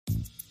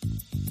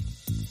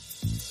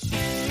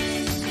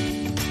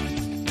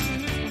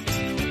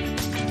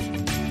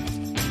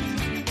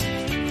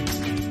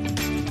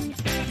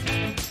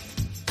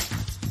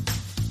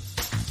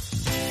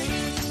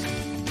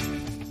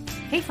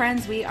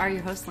friends. We are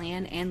your hosts,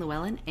 Leanne and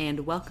Llewellyn,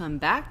 and welcome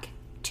back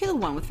to the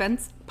One with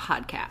Friends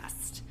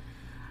podcast.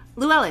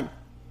 Llewellyn,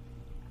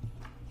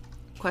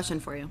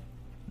 question for you.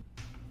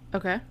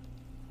 Okay.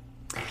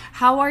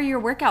 How are your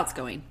workouts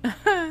going?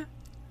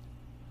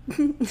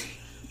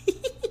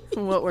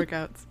 What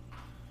workouts?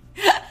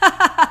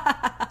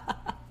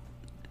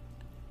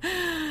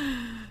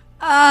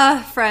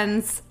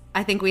 Friends,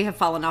 I think we have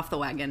fallen off the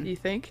wagon. You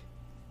think?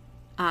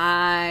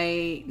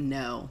 I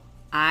know.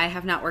 I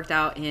have not worked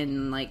out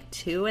in like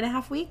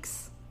 2.5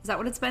 weeks. Is that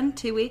what it's been?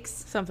 2 weeks?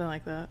 Something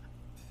like that.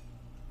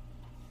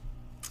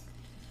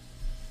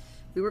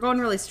 We were going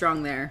really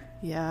strong there.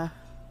 Yeah.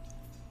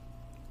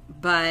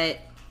 But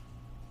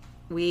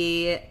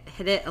we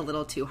hit it a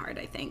little too hard,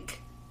 I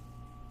think,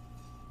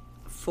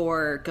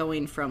 for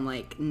going from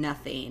like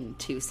nothing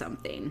to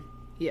something.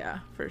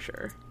 Yeah, for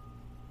sure.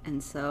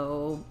 And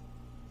so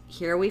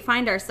here we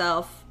find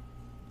ourselves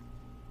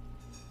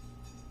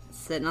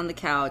sitting on the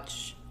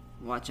couch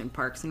watching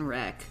Parks and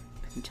Rec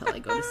until I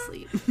go to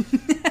sleep.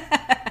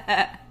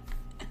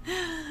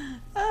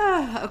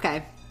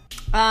 Okay.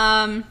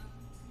 Can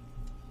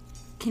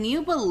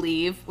you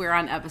believe we're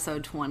on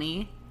episode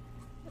 20?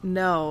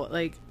 No,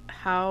 like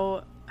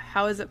how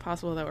is it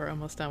possible that we're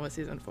almost done with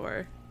season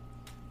 4?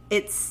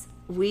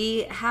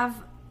 We have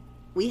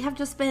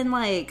just been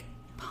like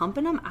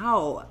pumping them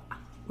out.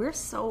 We're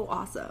so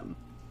awesome.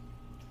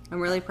 I'm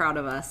really proud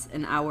of us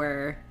and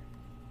our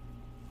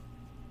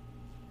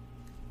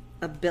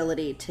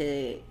ability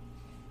to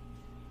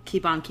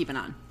keep on keeping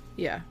on.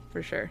 Yeah,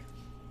 for sure.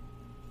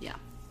 Yeah.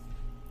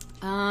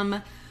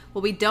 Well,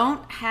 we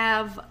don't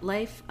have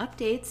life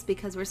updates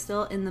because we're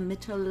still in the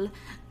middle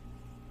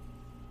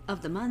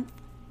of the month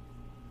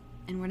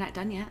and we're not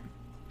done yet.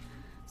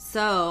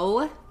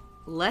 So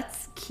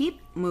let's keep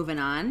moving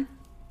on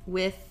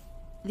with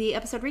the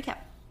episode recap.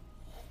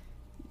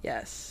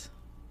 Yes.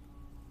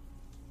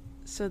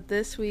 So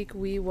this week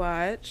we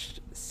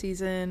watched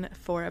season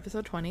 4,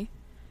 episode 20,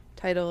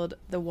 titled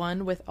The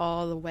One with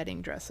All the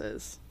Wedding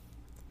Dresses.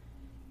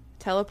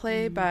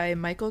 Teleplay by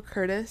Michael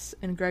Curtis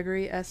and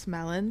Gregory S.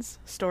 Malins.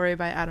 Story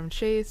by Adam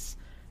Chase.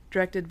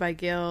 Directed by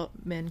Gail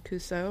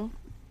Mancuso.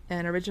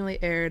 And originally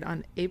aired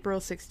on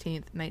April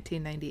 16th,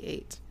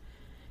 1998.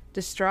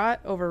 Distraught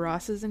over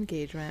Ross's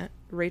engagement,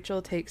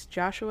 Rachel takes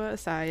Joshua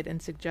aside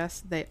and suggests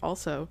they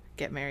also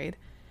get married.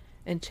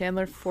 And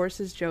Chandler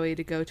forces Joey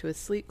to go to a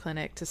sleep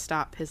clinic to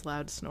stop his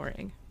loud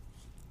snoring.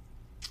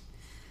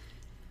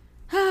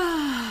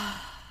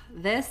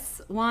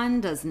 This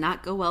one does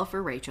not go well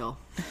for Rachel.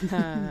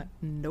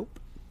 Nope.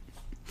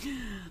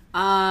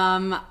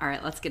 All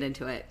right, let's get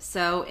into it.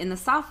 So in the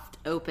soft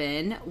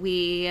open,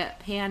 we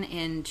pan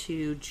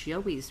into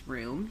Joey's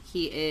room.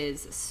 He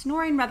is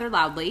snoring rather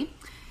loudly.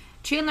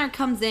 Chandler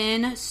comes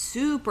in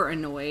super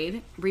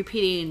annoyed,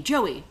 repeating,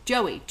 Joey,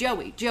 Joey,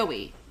 Joey,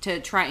 Joey, to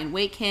try and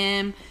wake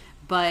him.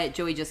 But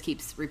Joey just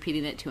keeps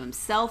repeating it to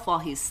himself while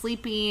he's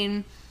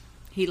sleeping.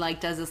 He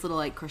does this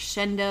little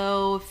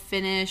crescendo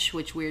finish,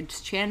 which weirds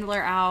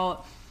Chandler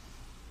out.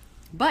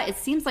 But it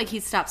seems like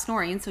he's stopped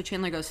snoring, so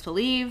Chandler goes to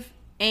leave,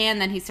 and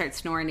then he starts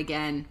snoring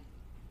again.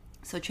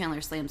 So Chandler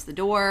slams the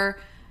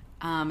door,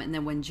 and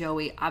then when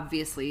Joey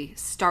obviously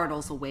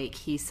startles awake,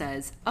 he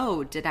says,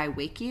 "Oh, did I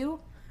wake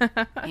you?"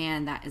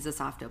 And that is a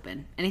soft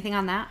open. Anything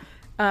on that?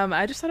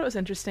 I just thought it was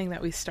interesting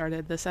that we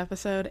started this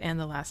episode and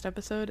the last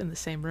episode in the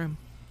same room.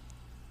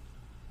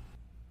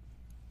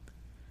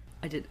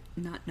 I did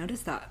not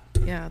notice that.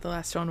 Yeah, the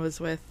last one was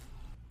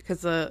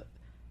because the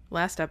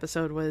last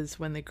episode was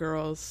when the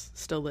girls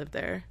still lived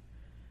there,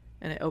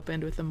 and it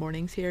opened with the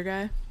Mornings Here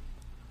guy.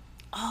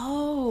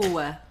 Oh.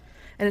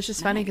 And it's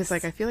just funny because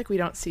I feel like we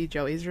don't see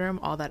Joey's room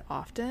all that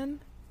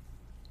often.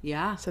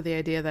 Yeah. So the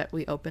idea that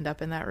we opened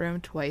up in that room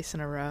twice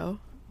in a row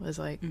was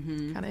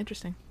kind of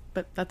interesting.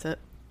 But that's it.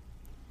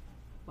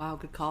 Wow,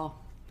 good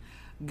call.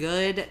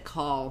 Good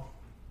call.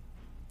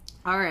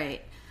 All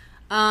right.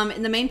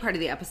 In the main part of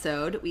the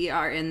episode, we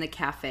are in the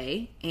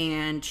cafe,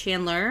 and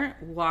Chandler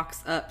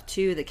walks up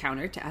to the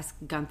counter to ask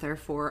Gunther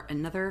for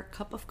another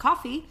cup of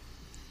coffee.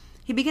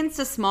 He begins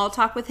to small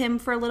talk with him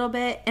for a little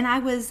bit, and I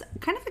was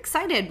kind of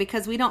excited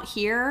because we don't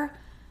hear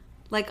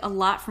a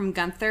lot from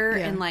Gunther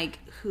and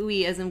who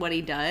he is and what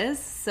he does.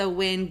 So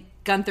when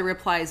Gunther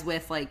replies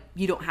with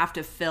you don't have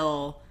to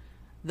fill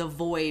the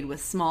void with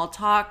small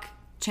talk,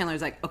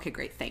 Chandler's like, okay,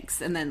 great,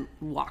 thanks, and then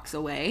walks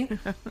away.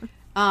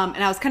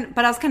 And I was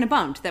kind of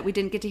bummed that we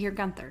didn't get to hear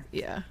Gunther.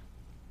 Yeah.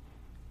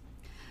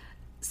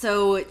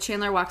 So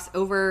Chandler walks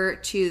over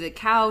to the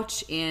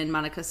couch, and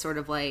Monica's sort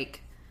of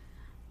like,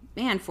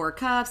 man, 4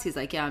 cups. He's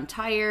like, yeah, I'm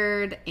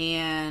tired.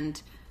 And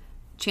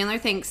Chandler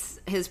thinks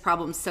his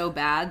problem's so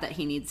bad that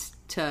he needs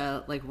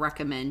to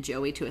recommend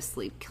Joey to a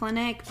sleep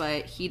clinic,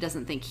 but he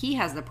doesn't think he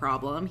has the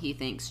problem. He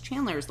thinks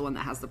Chandler's the one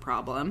that has the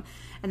problem.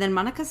 And then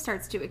Monica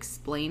starts to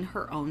explain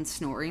her own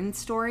snoring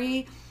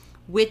story,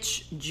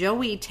 which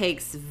Joey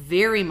takes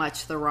very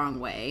much the wrong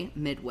way,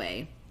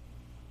 midway,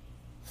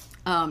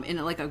 in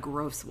a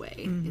gross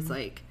way. Mm-hmm.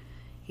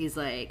 He's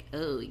like,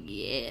 oh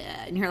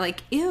yeah. And you're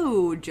like,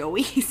 ew,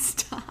 Joey,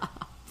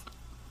 stop.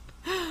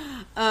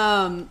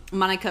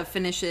 Monica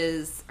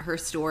finishes her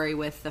story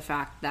with the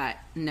fact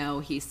that no,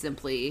 he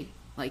simply,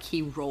 like,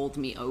 he rolled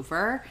me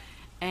over.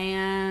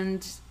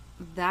 And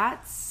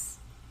that's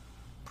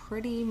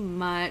pretty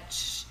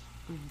much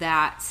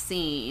that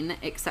scene,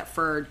 except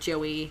for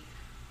Joey.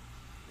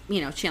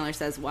 You know, Chandler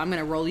says, well, I'm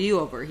going to roll you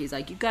over. He's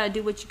like, you got to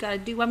do what you got to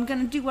do. I'm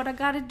going to do what I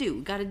got to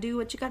do. Got to do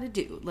what you got to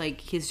do. Like,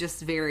 he's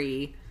just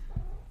very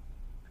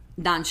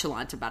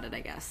nonchalant about it, I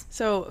guess.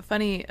 So,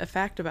 a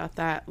fact about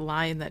that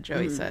line that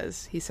Joey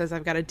says. He says,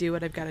 I've got to do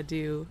what I've got to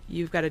do.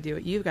 You've got to do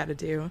what you've got to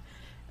do.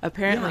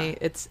 Apparently,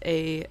 it's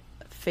a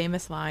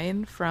famous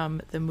line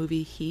from the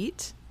movie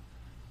Heat,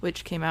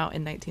 which came out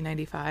in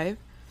 1995.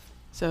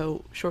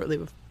 So, shortly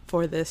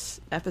before this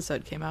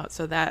episode came out.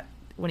 So that,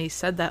 when he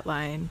said that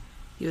line,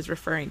 he was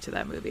referring to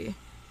that movie.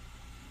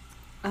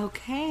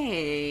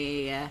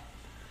 Okay.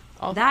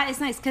 That is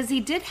nice, because he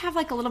did have,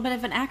 like, a little bit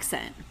of an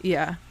accent.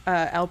 Yeah.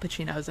 Al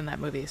Pacino's in that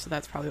movie, so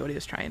that's probably what he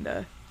was trying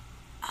to,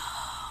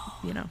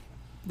 represent.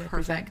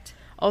 Perfect.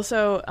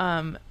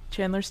 Also,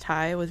 Chandler's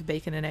tie was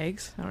bacon and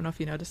eggs. I don't know if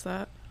you noticed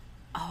that.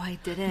 Oh, I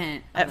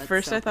didn't. At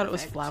first, I thought it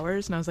was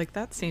flowers, and I was like,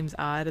 that seems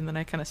odd. And then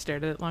I kind of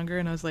stared at it longer,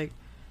 and I was like,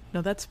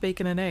 no, that's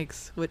bacon and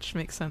eggs, which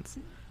makes sense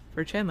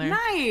for Chandler.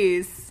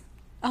 Nice.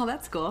 Oh,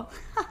 that's cool.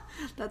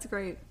 That's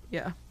great.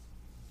 Yeah.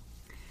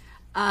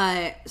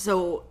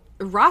 So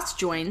Ross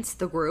joins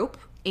the group,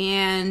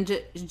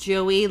 and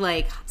Joey,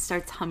 like,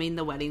 starts humming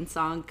the wedding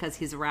song because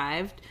he's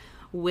arrived,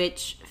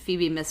 which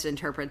Phoebe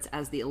misinterprets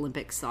as the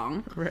Olympic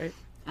song. Right.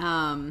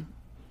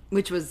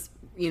 Which was,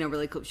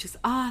 really cool. She's,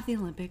 the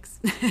Olympics.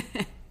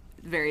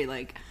 Very,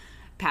 like,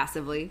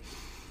 passively.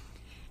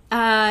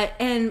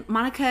 And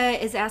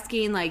Monica is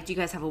asking, like, do you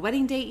guys have a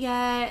wedding date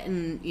yet?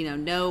 And,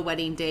 no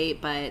wedding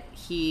date, but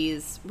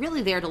he's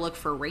really there to look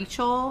for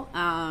Rachel,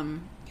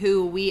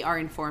 who we are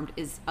informed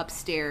is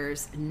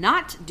upstairs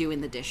not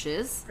doing the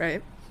dishes.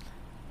 Right.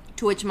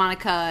 To which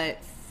Monica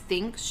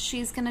thinks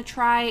she's going to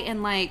try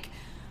and, like,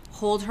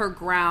 hold her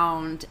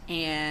ground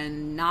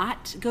and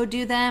not go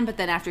do them. But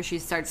then after she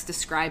starts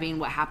describing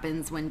what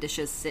happens when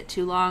dishes sit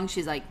too long,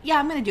 she's like, yeah,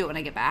 I'm going to do it when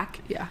I get back.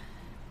 Yeah.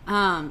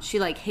 She,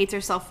 like, hates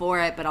herself for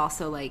it, but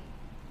also, like,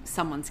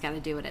 someone's got to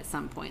do it at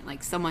some point.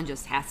 Like, someone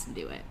just has to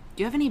do it.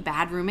 Do you have any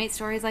bad roommate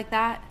stories like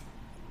that?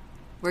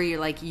 Where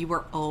you're, like, you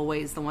were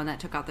always the one that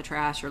took out the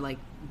trash, or, like,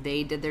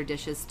 they did their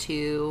dishes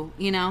too,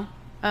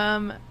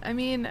 I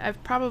mean,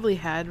 I've probably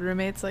had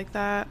roommates like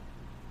that.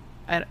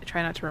 I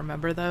try not to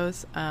remember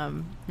those.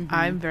 I'm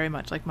very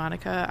much like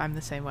Monica. I'm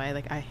the same way.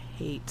 Like, I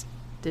hate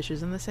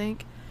dishes in the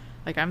sink.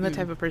 Like, I'm the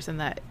type of person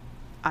that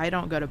I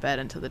don't go to bed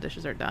until the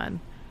dishes are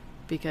done.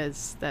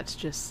 Because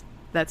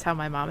that's how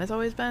my mom has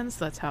always been,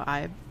 so that's how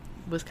I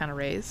was kind of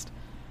raised.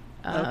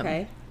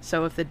 Okay.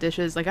 So if the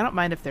dishes, like, I don't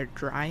mind if they're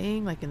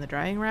drying, like in the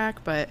drying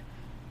rack, but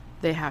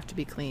they have to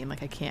be clean.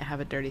 Like, I can't have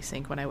a dirty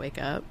sink when I wake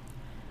up.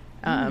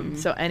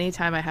 So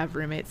anytime I have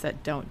roommates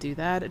that don't do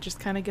that, it just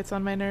kind of gets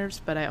on my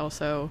nerves. But I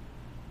also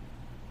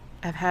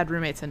have had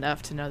roommates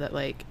enough to know that,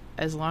 like,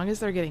 as long as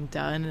they're getting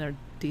done in a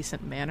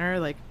decent manner,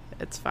 like,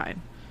 it's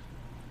fine.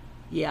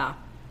 Yeah.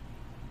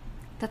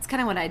 That's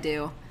kind of what I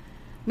do.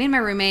 Me and my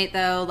roommate,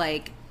 though,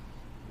 like,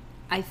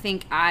 I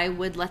think I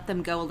would let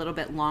them go a little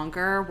bit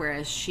longer,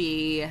 whereas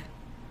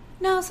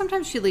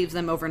sometimes she leaves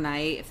them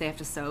overnight if they have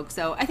to soak.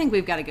 So I think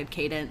we've got a good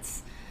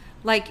cadence.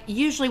 Like,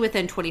 usually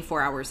within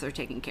 24 hours, they're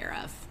taken care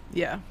of.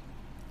 Yeah.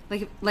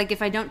 Like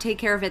if I don't take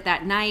care of it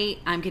that night,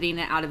 I'm getting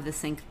it out of the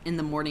sink in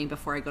the morning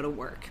before I go to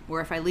work.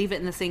 Or if I leave it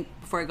in the sink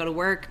before I go to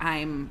work,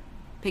 I'm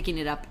picking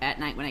it up at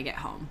night when I get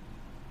home.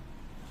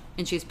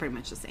 And she's pretty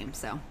much the same,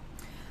 so.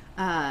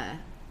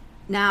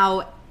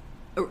 Now,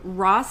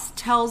 Ross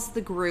tells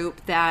the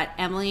group that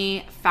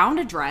Emily found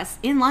a dress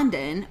in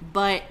London,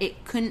 but it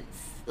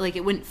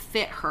wouldn't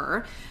fit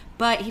her.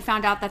 But he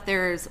found out that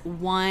there's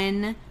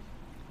one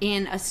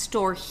in a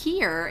store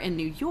here in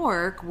New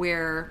York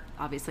where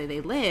obviously they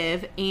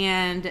live.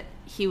 And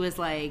he was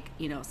like,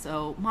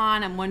 so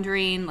Mon, I'm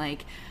wondering,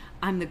 like,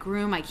 I'm the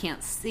groom, I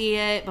can't see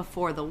it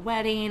before the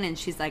wedding. And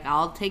she's like,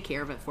 I'll take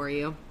care of it for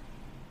you.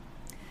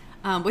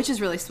 Which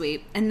is really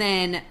sweet. And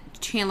then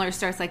Chandler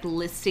starts, like,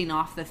 listing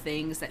off the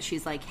things that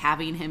she's, like,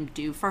 having him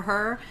do for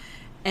her.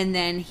 And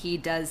then he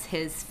does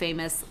his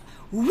famous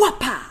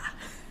whoppa.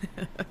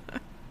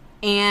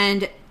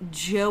 And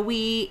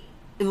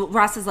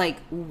Ross is like,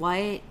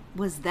 what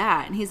was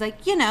that? And he's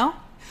like,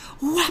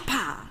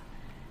 whoppa.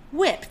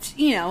 Whipped,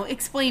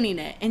 explaining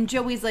it. And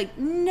Joey's like,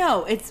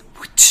 no, it's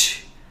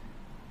whoosh.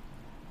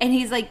 And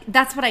he's like,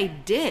 that's what I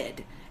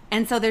did.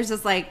 And so there's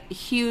this, like,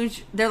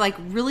 huge, they're, like,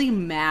 really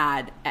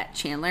mad at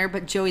Chandler,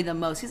 but Joey the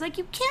most. He's like,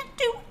 you can't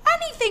do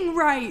anything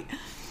right.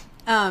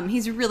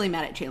 He's really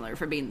mad at Chandler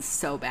for being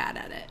so bad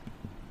at it.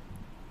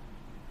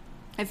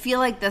 I feel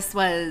like this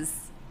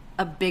was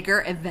a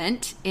bigger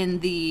event in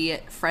the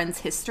Friends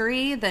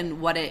history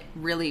than what it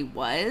really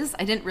was.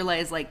 I didn't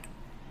realize, like,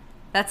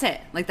 that's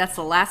it. Like, that's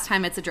the last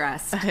time it's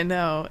addressed. I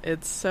know.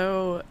 It's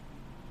so,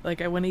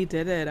 like, when he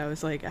did it, I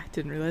was like, I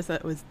didn't realize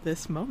that was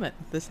this moment.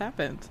 This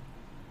happened.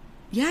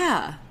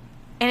 Yeah.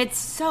 And it's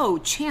so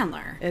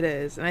Chandler. It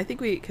is. And I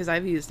think because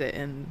I've used it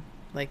in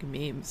like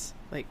memes,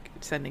 like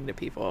sending to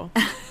people.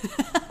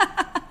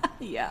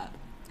 Yeah.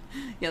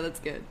 Yeah, that's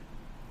good.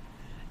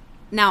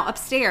 Now,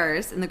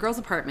 upstairs in the girls'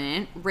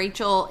 apartment,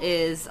 Rachel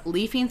is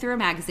leafing through a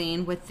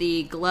magazine with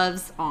the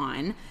gloves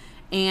on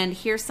and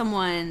hears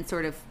someone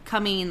sort of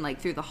coming like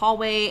through the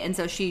hallway. And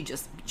so she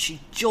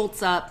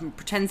jolts up and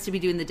pretends to be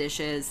doing the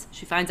dishes.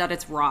 She finds out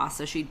it's Ross,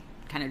 so she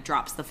kind of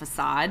drops the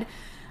facade.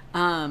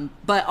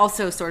 But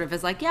also sort of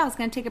is like, yeah, I was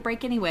going to take a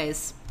break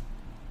anyways.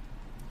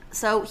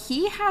 So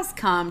he has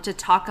come to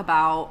talk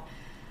about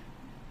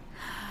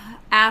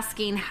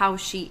asking how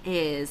she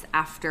is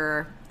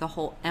after the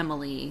whole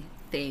Emily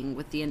thing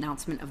with the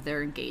announcement of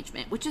their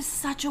engagement, which is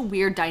such a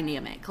weird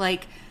dynamic.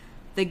 Like,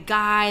 the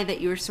guy that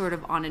you were sort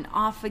of on and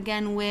off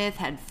again with,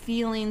 had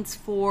feelings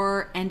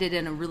for, ended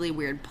in a really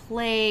weird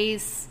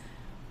place.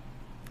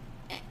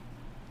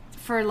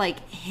 For,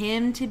 like,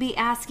 him to be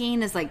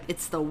asking is, like,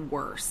 it's the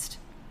worst.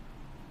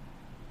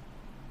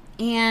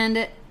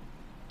 And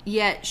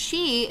yet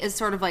she is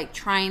sort of, like,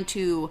 trying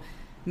to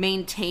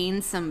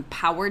maintain some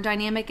power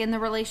dynamic in the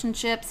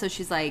relationship. So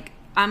she's like,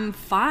 I'm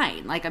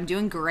fine. Like, I'm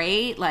doing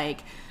great.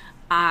 Like,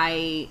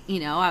 I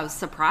was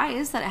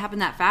surprised that it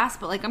happened that fast,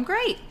 but, like, I'm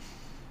great.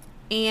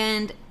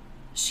 And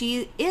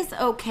she is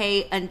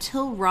okay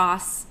until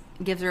Ross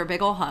gives her a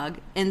big ol' hug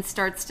and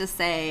starts to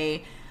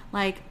say,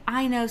 like,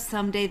 I know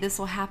someday this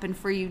will happen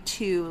for you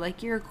too.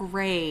 Like, you're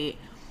great.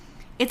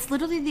 It's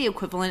literally the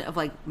equivalent of,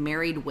 like,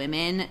 married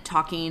women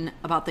talking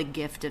about the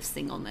gift of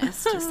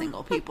singleness to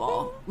single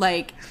people.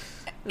 Like,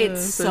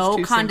 it's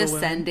so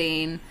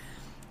condescending.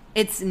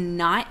 It's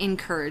not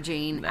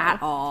encouraging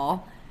at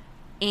all.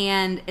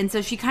 And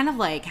so she kind of,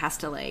 like, has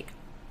to, like,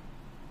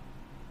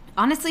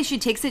 honestly, she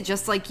takes it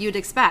just like you'd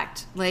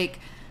expect. Like,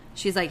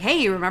 she's like, hey,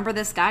 you remember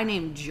this guy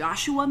named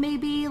Joshua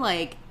maybe?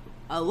 Like,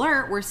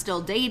 alert, we're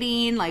still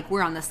dating. Like,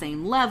 we're on the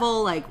same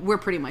level. Like, we're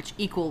pretty much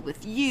equal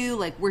with you.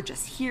 Like, we're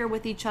just here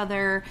with each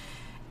other.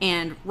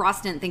 And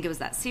Ross didn't think it was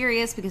that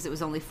serious because it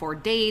was only 4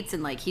 dates.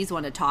 And, like, he's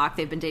one to talk.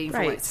 They've been dating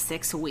for, like,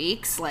 6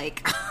 weeks.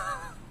 Like,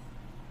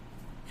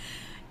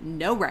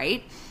 no,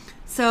 right?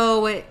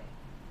 So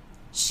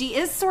she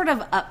is sort of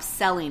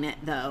upselling it,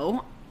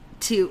 though,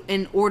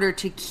 in order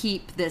to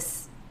keep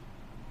this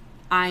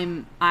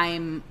I'm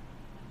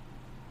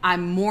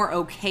more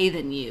okay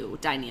than you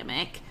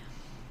dynamic.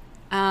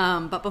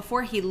 But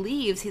before he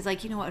leaves, he's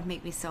like, you know what would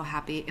make me so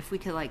happy if we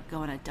could, like, go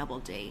on a double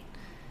date.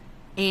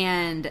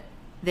 And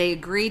they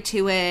agree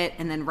to it.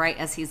 And then right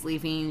as he's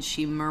leaving,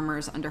 she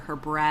murmurs under her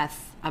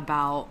breath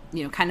about,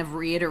 kind of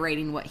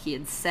reiterating what he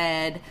had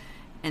said,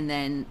 and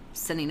then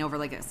sending over,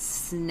 like, a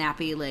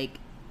snappy, like,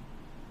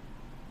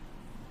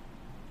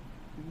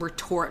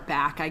 retort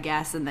back, I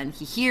guess. And then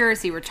he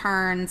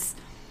returns.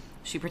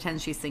 She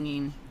pretends she's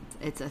singing.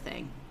 It's a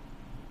thing.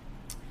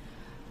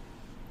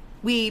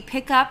 We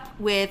pick up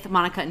with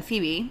Monica and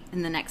Phoebe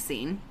in the next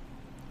scene.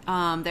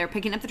 They're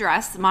picking up the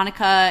dress.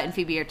 Monica and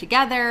Phoebe are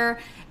together,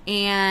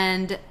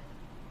 and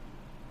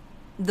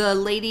the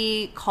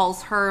lady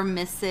calls her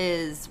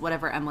Mrs.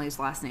 whatever Emily's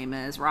last name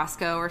is,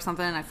 Roscoe or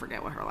something. I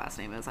forget what her last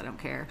name is. I don't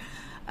care.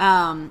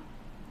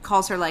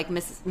 Calls her, like,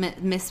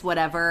 Miss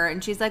whatever,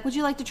 and she's like, would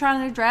you like to try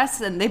on a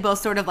dress? And they both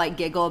sort of, like,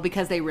 giggle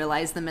because they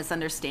realize the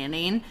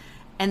misunderstanding.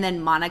 And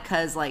then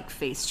Monica's, like,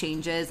 face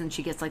changes and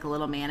she gets, like, a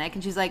little manic,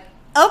 and she's like,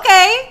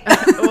 okay.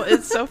 Well,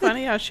 it's so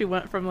funny how she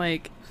went from,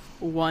 like,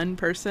 one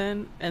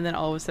person and then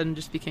all of a sudden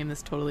just became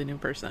this totally new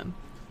person.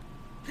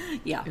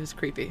 Yeah, it was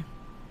creepy.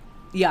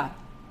 Yeah,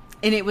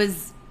 and it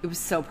was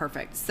so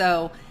perfect.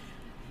 So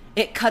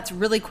it cuts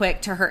really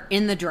quick to her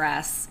in the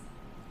dress.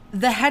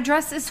 The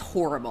headdress is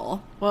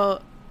horrible.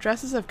 Well,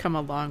 dresses have come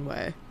a long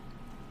way.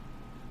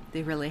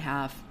 They really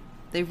have.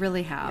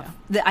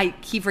 Yeah. I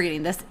keep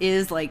forgetting this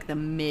is, like, the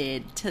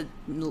mid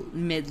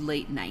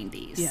late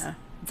 90s. Yeah.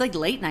 It's like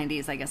late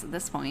 90s, I guess, at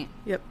this point.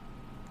 Yep.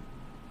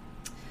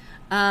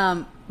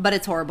 But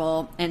it's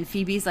horrible. And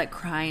Phoebe's, like,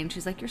 crying.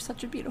 She's like, you're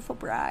such a beautiful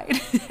bride.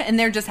 And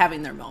they're just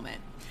having their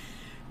moment.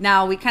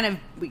 Now, we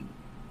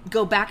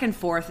go back and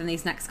forth in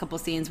these next couple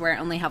scenes where I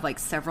only have, like,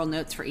 several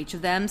notes for each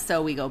of them.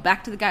 So we go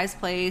back to the guy's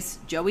place.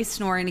 Joey's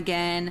snoring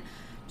again.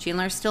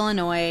 Chandler's still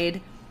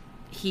annoyed.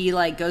 He,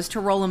 like, goes to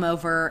roll him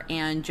over,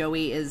 and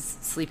Joey is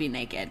sleeping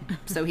naked.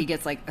 So he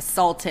gets, like,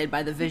 assaulted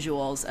by the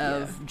visuals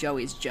of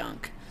Joey's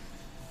junk.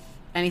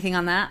 Anything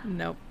on that?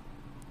 Nope.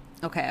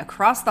 Okay,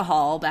 across the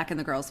hall, back in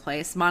the girls'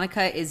 place,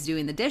 Monica is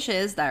doing the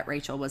dishes that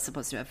Rachel was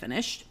supposed to have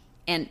finished,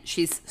 and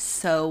she's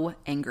so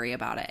angry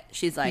about it.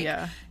 She's like,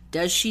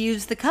 does she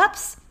use the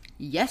cups?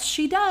 Yes,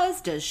 she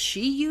does. Does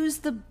she use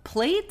the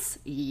plates?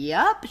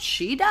 Yep,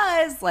 she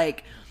does.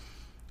 Like,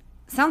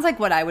 sounds like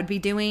what I would be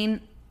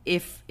doing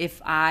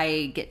if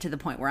I get to the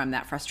point where I'm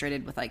that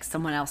frustrated with, like,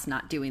 someone else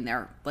not doing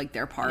their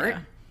part. Yeah.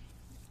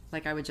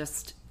 Like, I would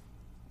just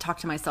talk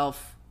to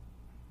myself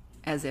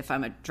as if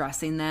I'm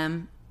addressing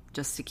them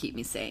just to keep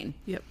me sane.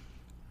 Yep.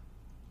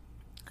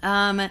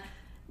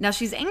 Now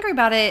she's angry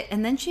about it,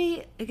 and then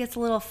it gets a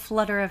little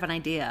flutter of an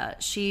idea.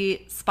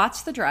 She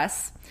spots the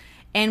dress,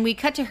 And we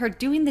cut to her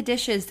doing the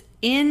dishes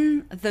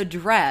in the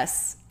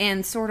dress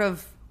and sort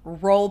of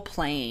role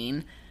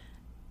playing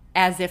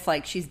as if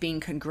like she's being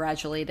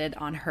congratulated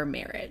on her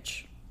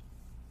marriage.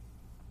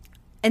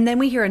 And then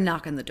we hear a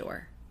knock on the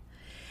door.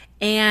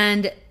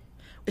 And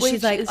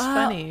she's like, it's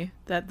funny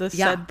that the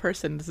said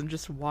person doesn't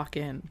just walk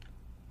in.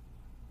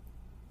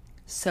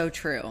 So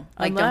true.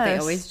 Like, don't they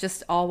always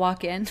just all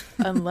walk in?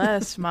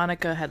 Unless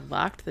Monica had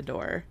locked the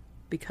door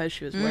because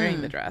she was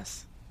wearing the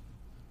dress.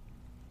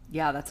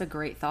 Yeah, that's a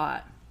great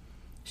thought.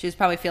 She was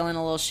probably feeling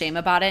a little shame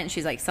about it, and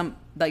she's like,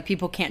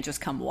 people can't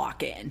just come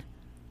walk in.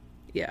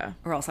 Yeah.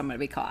 Or else I'm going to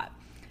be caught.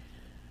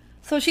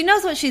 So she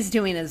knows what she's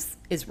doing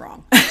is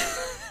wrong.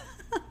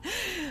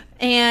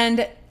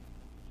 And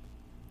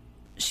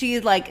she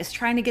like is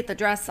trying to get the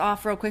dress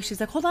off real quick. She's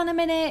like, hold on a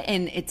minute.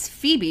 And it's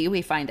Phoebe,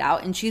 we find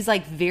out. And she's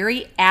like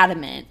very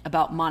adamant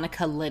about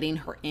Monica letting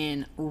her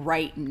in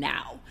right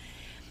now.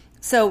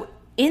 So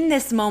in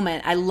this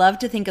moment, I love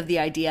to think of the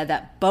idea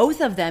that both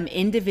of them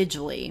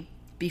individually,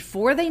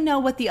 before they know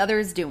what the other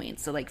is doing,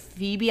 so like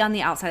Phoebe on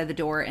the outside of the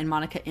door and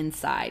Monica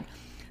inside,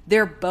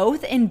 they're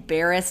both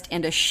embarrassed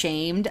and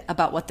ashamed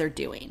about what they're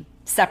doing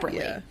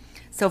separately. Yeah.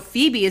 So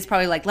Phoebe is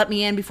probably like, let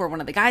me in before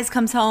one of the guys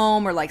comes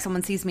home, or like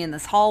someone sees me in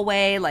this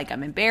hallway, like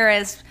I'm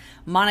embarrassed.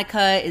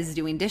 Monica is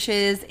doing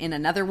dishes in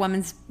another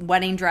woman's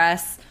wedding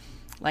dress.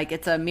 Like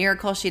it's a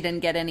miracle she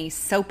didn't get any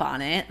soap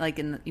on it. Like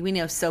we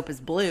know soap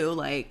is blue,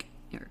 like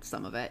or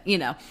some of it, you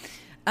know.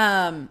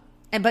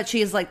 But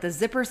she is like the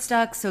zipper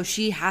stuck, so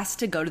she has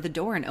to go to the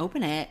door and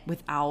open it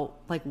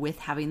with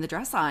having the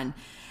dress on.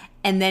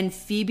 And then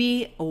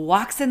Phoebe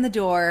walks in the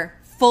door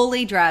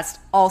fully dressed,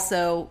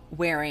 also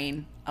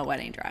wearing a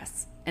wedding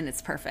dress. And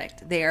it's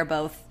perfect. They are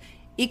both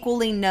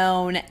equally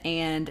known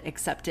and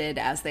accepted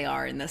as they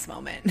are in this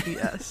moment.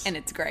 Yes. And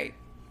it's great.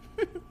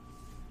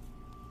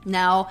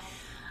 Now,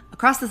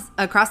 across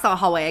the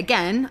hallway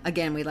again,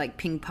 we like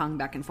ping pong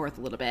back and forth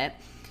a little bit.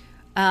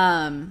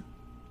 Or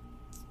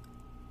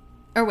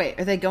wait,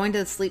 are they going to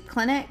the sleep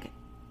clinic?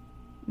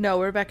 No,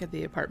 we're back at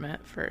the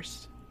apartment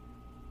first.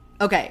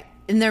 Okay.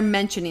 And they're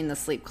mentioning the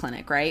sleep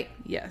clinic, right?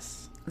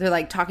 Yes. They're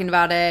like talking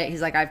about it.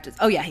 He's like,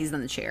 he's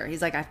in the chair.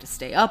 He's like, I have to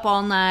stay up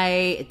all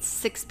night. It's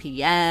 6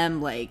 p.m.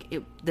 Like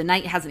the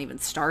night hasn't even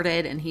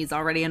started and he's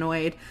already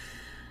annoyed.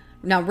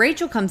 Now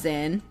Rachel comes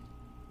in,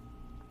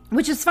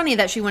 which is funny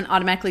that she wouldn't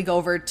automatically go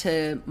over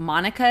to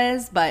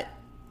Monica's, but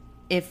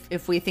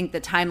if we think the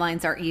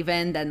timelines are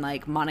even, then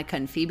like Monica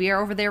and Phoebe are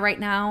over there right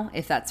now,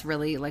 if that's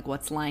really like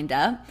what's lined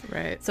up.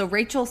 Right. So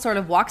Rachel sort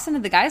of walks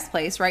into the guy's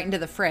place right into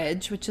the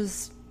fridge, which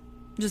is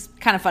just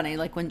kind of funny.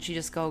 Like, wouldn't you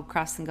just go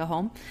across and go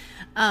home?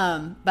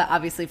 But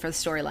obviously for the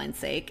storyline's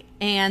sake.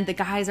 And the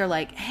guys are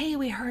like, hey,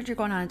 we heard you're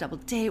going on a double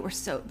date.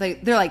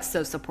 They're like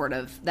so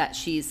supportive that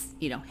she's,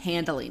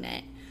 handling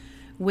it,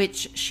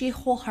 which she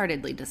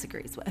wholeheartely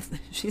disagrees with.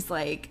 She's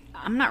like,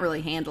 I'm not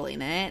really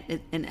handling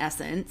it in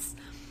essence.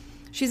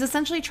 She's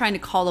essentially trying to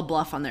call a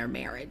bluff on their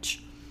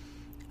marriage.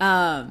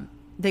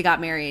 They got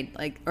married,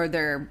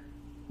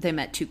 they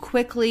met too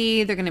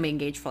quickly. They're going to be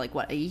engaged for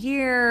a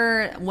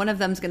year. One of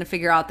them's going to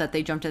figure out that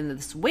they jumped into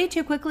this way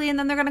too quickly, and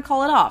then they're going to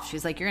call it off.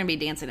 She's like, you're going to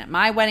be dancing at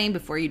my wedding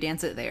before you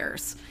dance at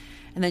theirs.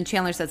 And then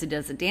Chandler says he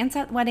doesn't dance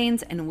at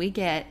weddings, and we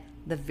get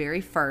the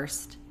very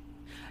first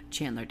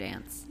Chandler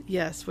dance.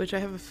 Yes, which I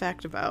have a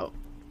fact about.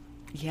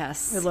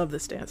 Yes. I love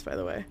this dance, by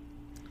the way.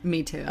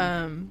 Me too.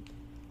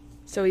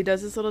 So he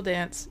does this little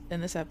dance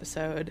in this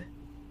episode,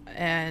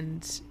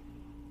 and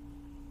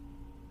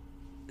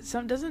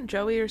doesn't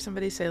Joey or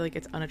somebody say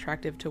it's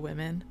unattractive to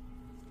women?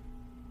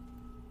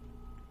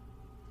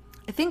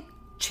 I think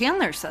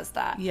Chandler says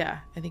that.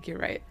 Yeah, I think you're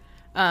right.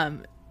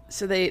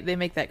 So they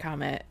make that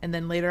comment, and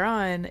then later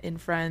on in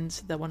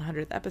Friends, the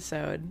 100th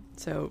episode,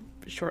 so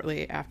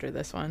shortly after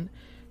this one,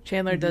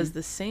 Chandler does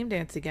the same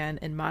dance again,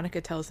 and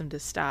Monica tells him to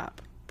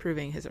stop,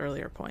 proving his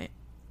earlier point.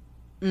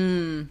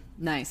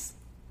 Nice.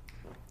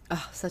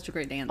 Oh, such a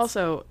great dance.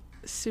 Also,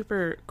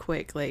 super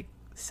quick,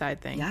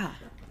 side thing. Yeah.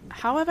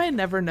 How have I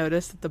never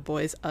noticed that the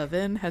boys'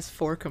 oven has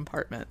 4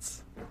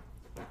 compartments?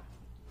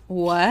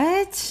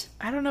 What?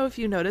 I don't know if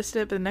you noticed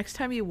it, but the next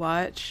time you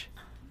watch,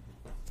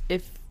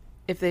 if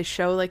they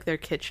show their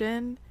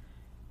kitchen,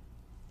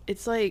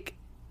 it's I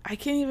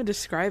can't even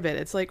describe it.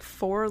 It's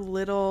 4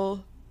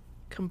 little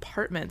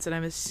compartments, and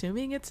I'm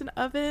assuming it's an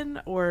oven,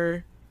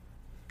 or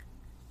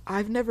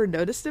I've never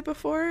noticed it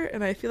before,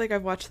 and I feel like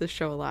I've watched this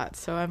show a lot,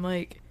 so I'm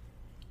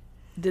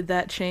did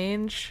that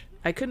change?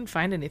 I couldn't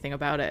find anything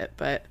about it,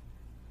 but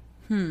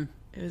I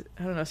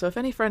don't know. So if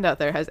any friend out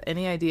there has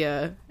any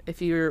idea, if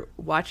you're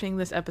watching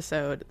this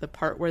episode, the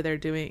part where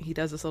he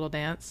does this little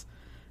dance,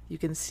 you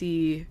can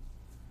see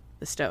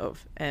the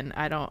stove, and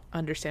I don't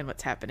understand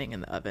what's happening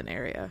in the oven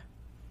area.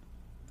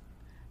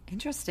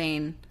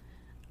 Interesting.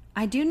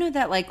 I do know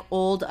that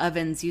old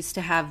ovens used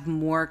to have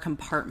more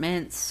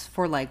compartments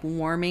for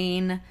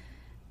warming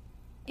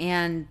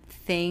and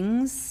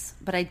things,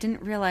 but I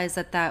didn't realize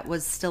that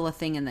was still a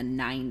thing in the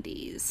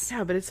 90s.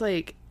 Yeah, but it's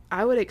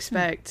I would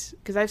expect,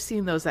 because I've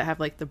seen those that have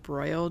the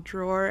broil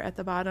drawer at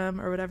the bottom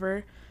or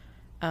whatever,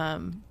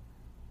 but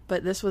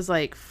but this was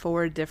like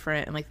 4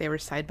 different, and like they were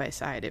side by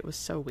side. It was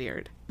so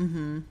weird.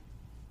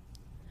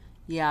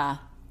 Yeah.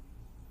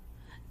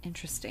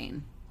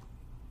 Interesting.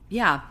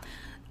 Yeah.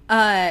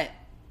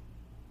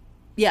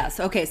 Yes.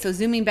 Okay. So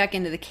zooming back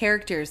into the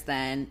characters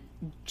then,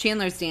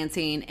 Chandler's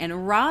dancing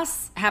and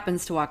Ross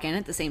happens to walk in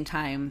at the same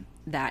time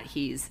that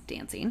he's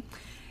dancing.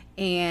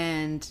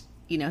 And,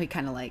 you know, he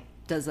kind of like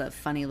does a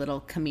funny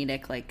little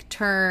comedic like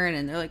turn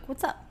and they're like,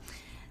 what's up?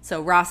 So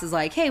Ross is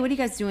like, hey, what are you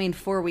guys doing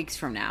 4 weeks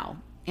from now?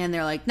 And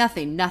they're like,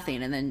 nothing.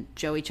 And then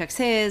Joey checks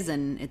his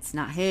and it's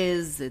not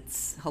his.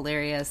 It's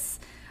hilarious.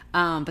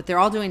 But they're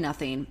all doing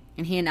nothing.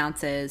 And he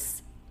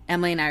announces,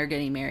 Emily and I are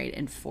getting married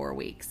in 4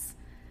 weeks.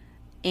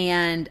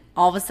 And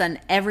all of a sudden,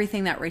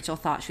 everything that Rachel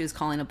thought she was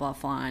calling a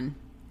bluff on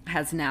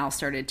has now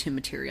started to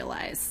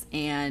materialize.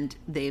 And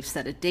they've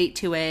set a date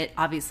to it.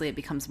 Obviously, it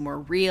becomes more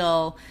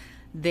real.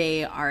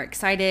 They are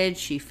excited.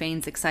 She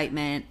feigns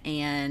excitement.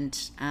 And,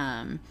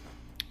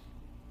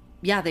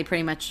 yeah, they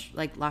pretty much,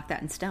 like, lock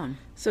that in stone.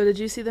 So did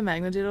you see the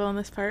Magnadoodle on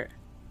this part?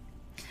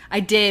 I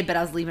did, but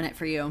I was leaving it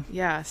for you.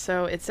 Yeah,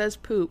 so it says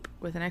poop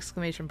with an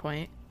exclamation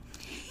point.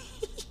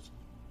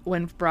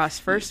 When Ross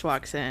first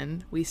walks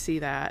in, we see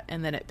that,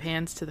 and then it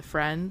pans to the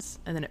friends,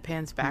 and then it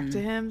pans back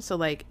to him. So,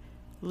 like,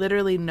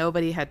 literally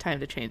nobody had time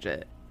to change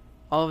it.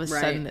 All of a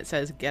sudden, it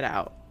says, get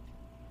out.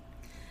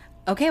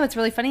 Okay, what's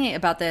really funny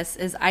about this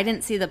is I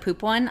didn't see the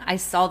poop one. I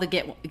saw the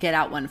get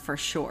out one for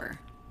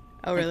sure.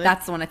 Oh, really? Like,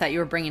 that's the one I thought you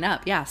were bringing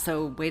up. Yeah,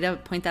 so way to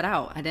point that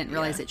out. I didn't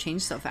realize it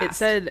changed so fast. It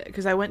said,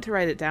 because I went to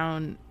write it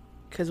down,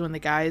 because when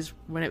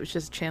it was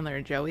just Chandler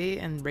and Joey,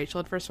 and Rachel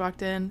had first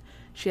walked in,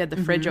 she had the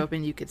fridge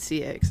open, you could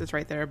see it, because it's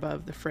right there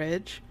above the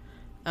fridge.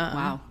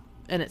 Wow.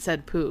 And it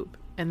said poop.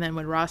 And then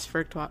when Ross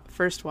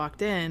first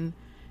walked in,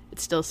 it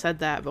still said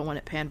that, but when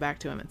it panned back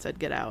to him, it said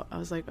get out. I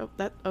was like, oh,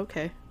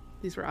 okay.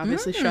 These were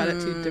obviously shot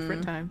at 2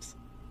 different times.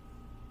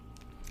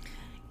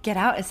 Get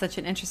out is such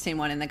an interesting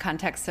one in the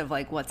context of,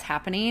 like, what's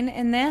happening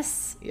in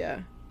this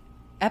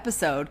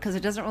episode, because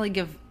it doesn't really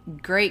give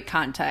great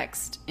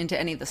context into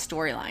any of the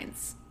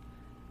storylines.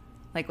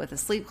 Like with the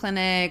sleep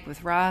clinic,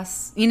 with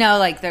Ross. You know,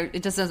 like,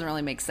 it just doesn't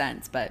really make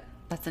sense, but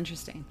that's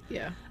interesting.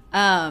 Yeah.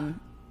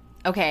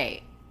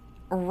 Okay.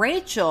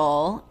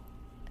 Rachel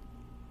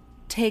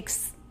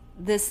takes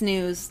this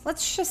news,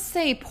 let's just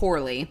say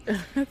poorly.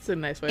 That's a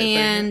nice way of saying it.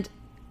 And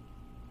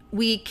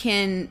we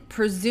can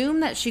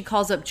presume that she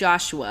calls up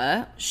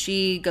Joshua.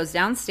 She goes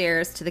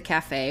downstairs to the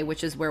cafe,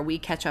 which is where we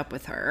catch up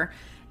with her.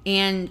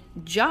 And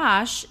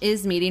Josh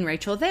is meeting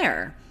Rachel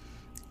there.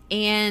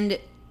 And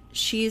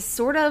she's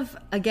sort of,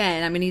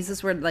 again, I'm going to use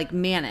this word, like,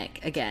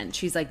 manic again.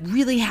 She's, like,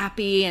 really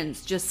happy and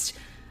just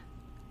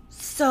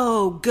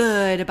so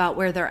good about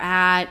where they're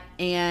at.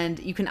 And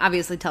you can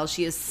obviously tell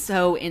she is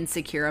so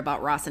insecure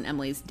about Ross and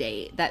Emily's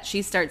date that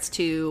she starts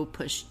to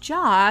push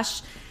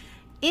Josh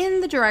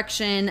in the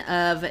direction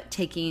of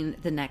taking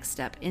the next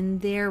step in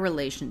their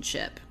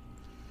relationship,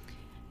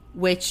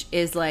 which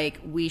is like,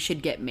 we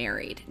should get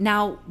married.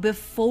 Now,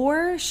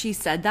 before she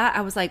said that,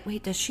 I was like,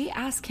 wait, does she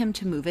ask him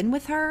to move in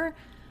with her?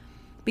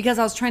 Because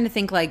I was trying to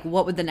think, like,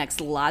 what would the next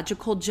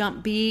logical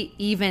jump be,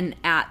 even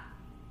at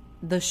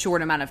the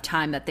short amount of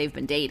time that they've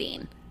been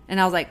dating? And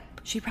I was like,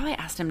 she probably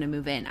asked him to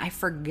move in. I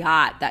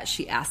forgot that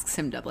she asks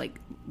him to, like,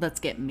 let's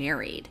get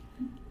married.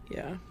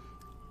 Yeah.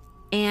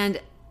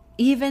 And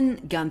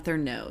even Gunther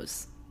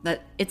knows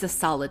that it's a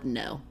solid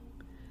no.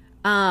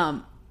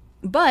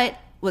 But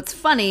what's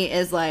funny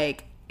is,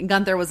 like,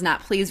 Gunther was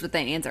not pleased with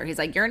that answer. He's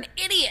like, you're an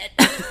idiot.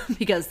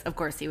 Because, of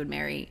course, he would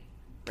marry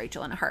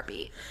Rachel in a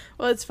heartbeat.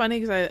 Well, it's funny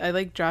because I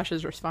like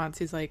Josh's response.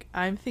 He's like,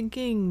 I'm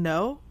thinking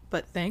no,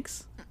 but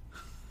thanks.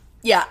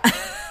 Yeah.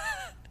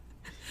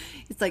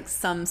 It's like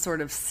some sort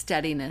of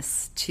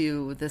steadiness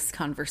to this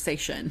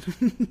conversation.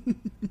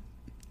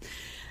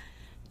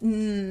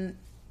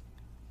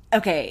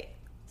 Okay.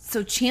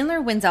 So Chandler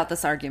wins out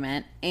this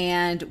argument,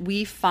 and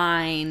we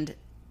find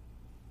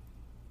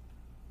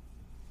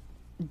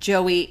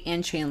Joey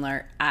and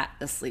Chandler at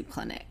the sleep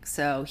clinic.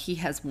 So he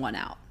has won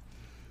out.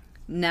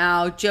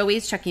 Now,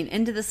 Joey's checking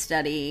into the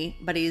study,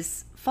 but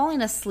he's falling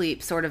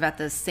asleep sort of at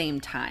the same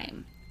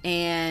time.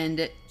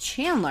 And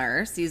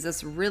Chandler sees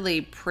this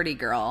really pretty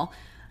girl,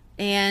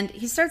 and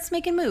he starts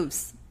making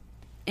moves.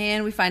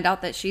 And we find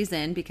out that she's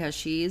in because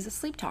she's a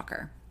sleep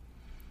talker.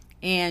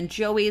 And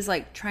Joey's,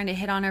 like, trying to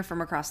hit on her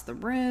from across the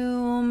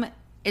room.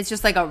 It's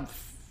just like a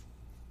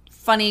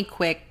funny,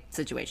 quick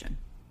situation.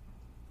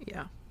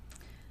 Yeah.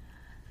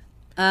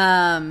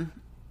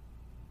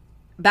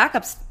 Back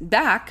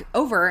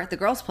over at the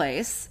girls'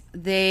 place,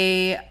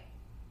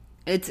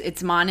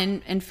 it's Mon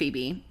and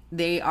Phoebe.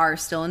 They are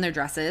still in their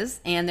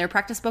dresses, and they're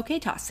practice bouquet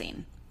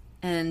tossing.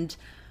 And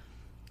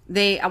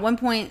they, at one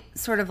point,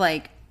 sort of,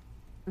 like,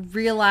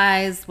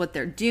 realize what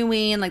they're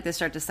doing. Like, they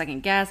start to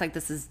second guess, like,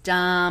 this is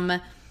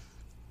dumb.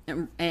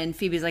 And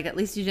Phoebe's like, at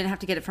least you didn't have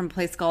to get it from a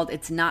place called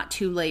It's Not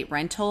Too Late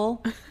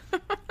Rental.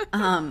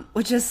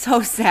 Which is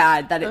so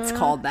sad that it's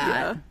called that.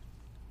 Yeah.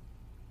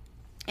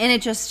 And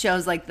it just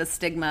shows, like, the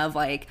stigma of,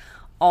 like,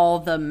 all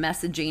the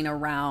messaging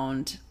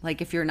around,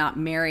 like, if you're not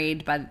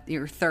married by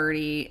you're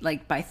 30,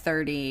 like by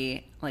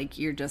 30, like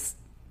you're just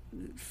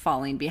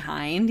falling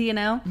behind, you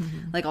know,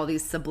 like all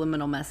these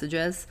subliminal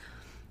messages.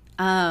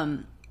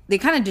 They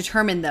kind of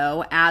determine,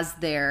 though, as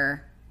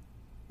they're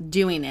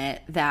doing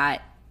it,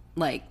 that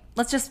like,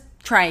 let's just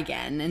try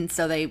again. And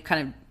so they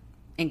kind of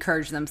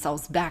encourage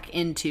themselves back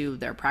into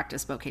their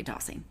practice bouquet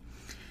tossing.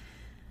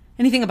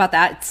 Anything about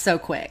that? It's so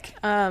quick.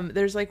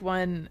 There's like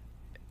one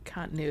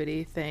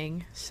continuity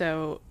thing.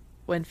 So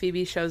when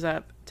Phoebe shows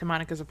up to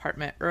Monica's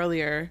apartment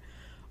earlier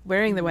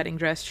wearing the wedding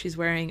dress, she's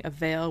wearing a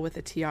veil with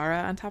a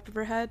tiara on top of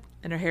her head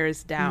and her hair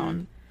is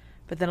down.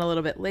 But then a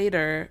little bit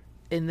later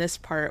in this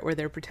part where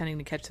they're pretending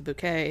to catch the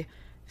bouquet,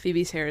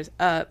 Phoebe's hair is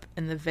up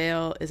and the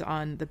veil is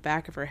on the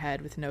back of her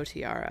head with no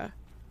tiara.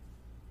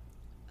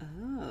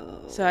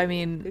 Oh. So I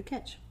mean, good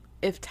catch.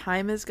 If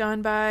time has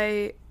gone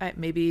by,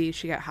 maybe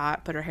she got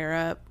hot, put her hair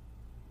up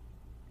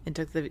and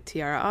took the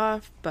tiara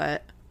off.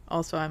 But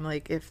also I'm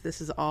like, if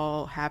this is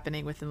all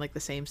happening within like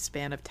the same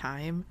span of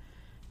time,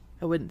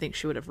 I wouldn't think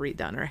she would have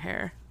redone her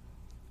hair.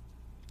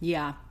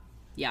 Yeah,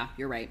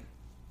 you're right.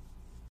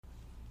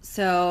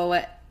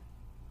 So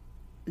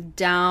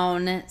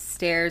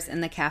downstairs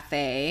in the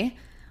cafe,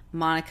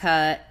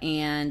 Monica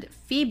and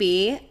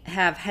Phoebe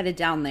have headed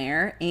down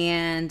there,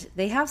 and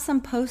they have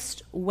some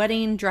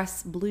post-wedding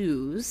dress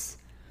blues.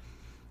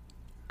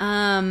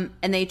 And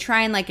they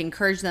try and like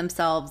encourage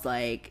themselves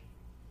like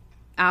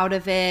out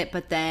of it,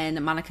 but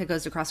then Monica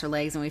goes across her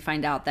legs, and we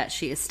find out that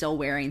she is still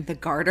wearing the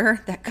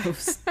garter that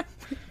goes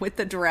with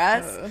the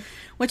dress,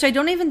 which I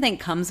don't even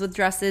think comes with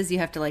dresses. You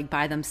have to like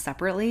buy them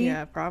separately.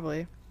 Yeah,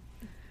 probably.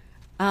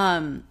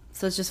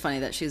 So it's just funny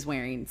that she's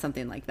wearing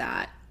something like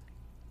that.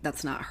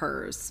 That's not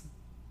hers.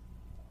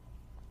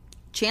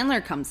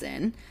 Chandler comes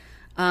in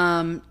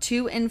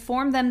to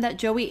inform them that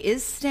Joey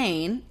is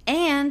staying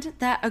and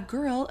that a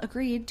girl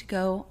agreed to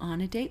go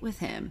on a date with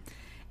him.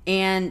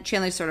 And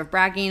Chandler's sort of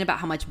bragging about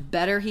how much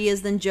better he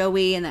is than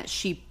Joey, and that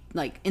she,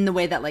 like, in the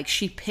way that, like,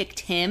 she picked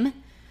him.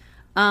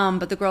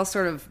 But the girls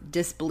sort of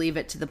disbelieve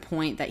it to the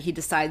point that he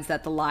decides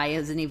that the lie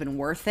isn't even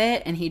worth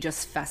it, and he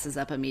just fesses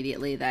up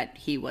immediately that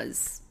he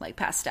was, like,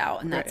 passed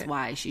out, and that's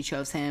why she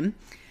chose him.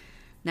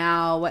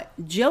 Now,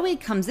 Joey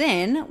comes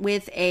in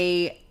with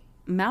a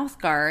mouth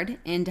guard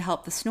in to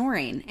help the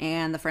snoring,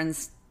 and the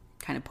friends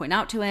kind of point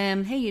out to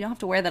him, hey, you don't have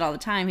to wear that all the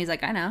time. He's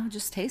like, I know, it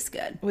just tastes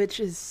good. Which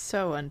is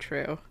so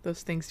untrue.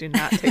 Those things do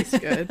not taste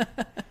good.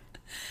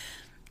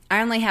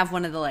 I only have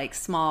one of the, like,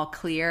 small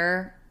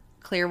clear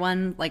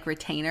one, like,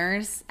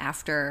 retainers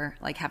after,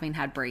 like, having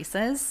had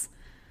braces.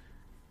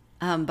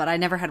 But I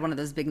never had one of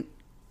those big...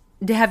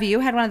 Have you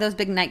had one of those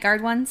big night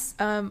guard ones?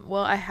 Well,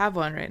 I have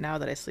one right now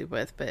that I sleep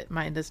with, but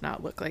mine does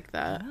not look like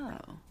that.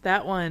 Oh.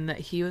 That one that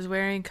he was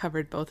wearing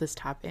covered both his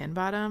top and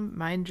bottom.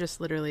 Mine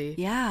just literally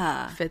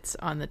fits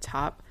on the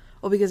top.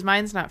 Well, because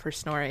mine's not for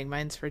snoring.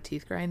 Mine's for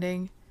teeth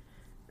grinding.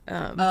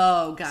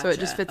 Gotcha. So it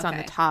just fits on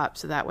the top,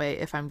 so that way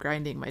if I'm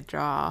grinding my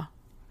jaw,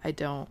 I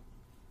don't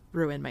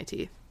ruin my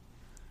teeth.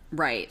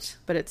 Right.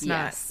 But it's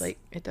not, like,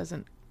 it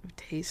doesn't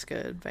taste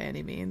good by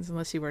any means,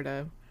 unless you were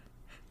to...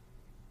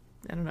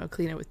 I don't know,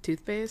 clean it with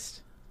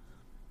toothpaste.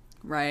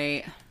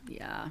 Right.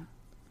 Yeah.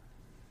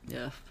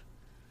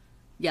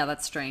 Yeah,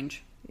 that's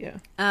strange. Yeah.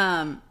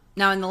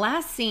 Now, in the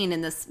last scene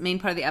in this main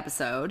part of the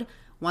episode,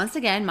 once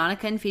again,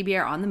 Monica and Phoebe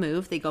are on the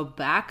move. They go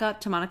back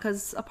up to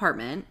Monica's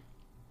apartment.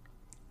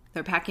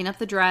 They're packing up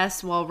the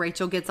dress while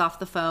Rachel gets off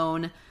the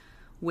phone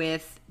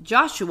with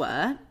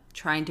Joshua,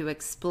 trying to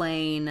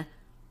explain,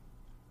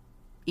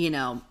 you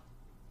know,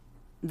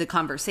 the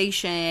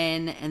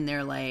conversation, and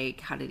they're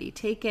like, how did he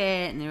take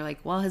it? And they're like,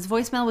 well, his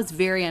voicemail was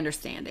very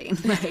understanding.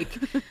 Like,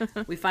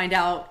 we find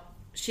out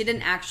she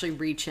didn't actually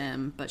reach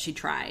him, but she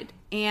tried.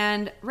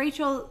 And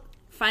Rachel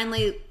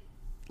finally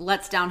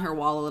lets down her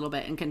wall a little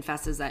bit and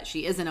confesses that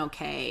she isn't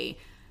okay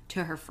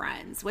to her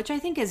friends, which I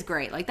think is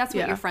great. Like, that's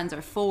what your friends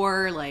are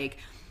for. Like,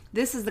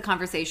 this is the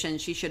conversation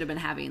she should have been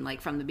having,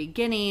 like, from the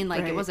beginning.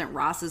 Like, it wasn't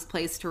Ross's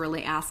place to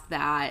really ask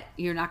that.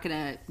 You're not going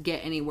to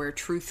get anywhere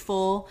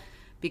truthful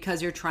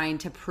because you're trying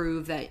to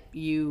prove that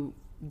you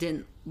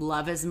didn't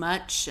love as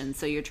much, and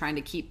so you're trying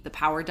to keep the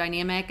power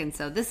dynamic. And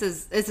so this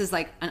is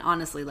like an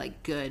honestly,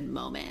 like, good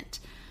moment.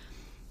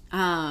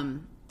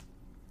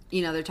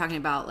 You know, they're talking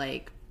about,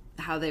 like,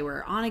 how they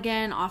were on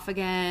again, off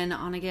again,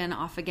 on again,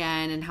 off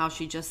again, and how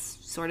she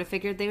just sort of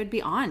figured they would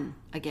be on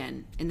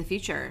again in the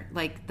future.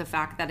 Like, the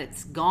fact that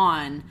it's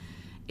gone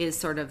is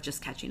sort of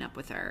just catching up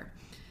with her.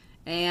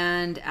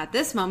 And at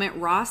this moment,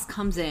 Ross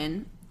comes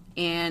in,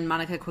 and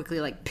Monica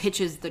quickly, like,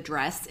 pitches the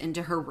dress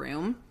into her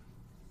room.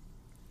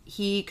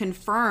 He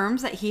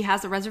confirms that he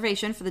has a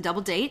reservation for the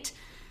double date.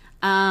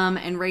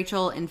 And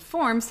Rachel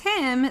informs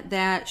him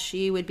that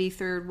she would be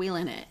third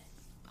wheeling it.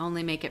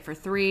 Only make it for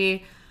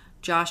 3.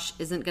 Josh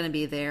isn't going to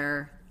be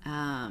there.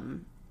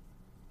 And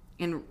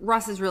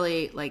Ross is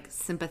really, like,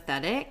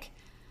 sympathetic.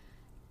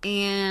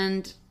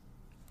 And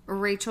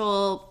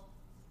Rachel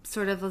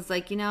sort of was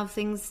like, you know,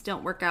 things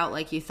don't work out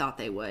like you thought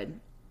they would.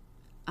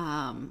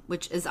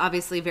 Which is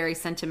obviously very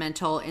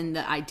sentimental in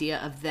the idea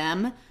of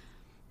them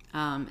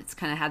It's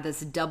kind of had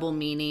this double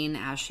meaning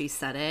as she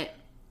said it.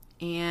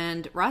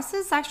 And Ross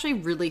is actually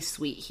really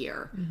sweet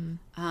here.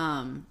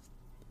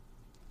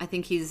 I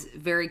think he's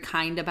very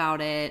kind about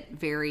it,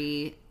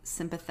 very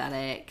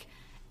sympathetic.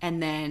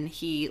 And then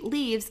he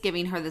leaves,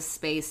 giving her the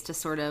space to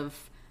sort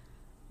of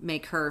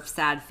make her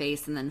sad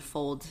face and then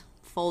fold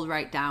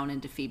right down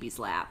into Phoebe's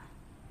lap.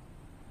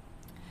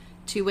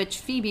 To which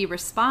Phoebe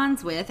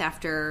responds with,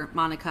 after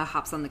Monica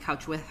hops on the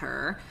couch with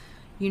her,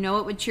 "You know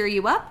what would cheer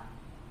you up?"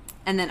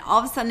 And then all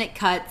of a sudden it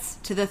cuts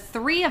to the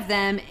three of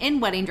them in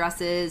wedding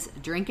dresses,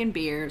 drinking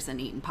beers and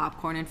eating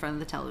popcorn in front of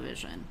the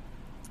television.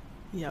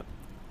 Yep.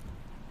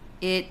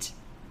 It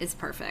is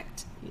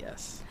perfect.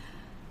 Yes.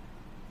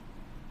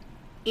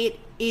 It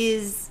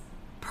is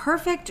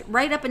perfect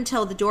right up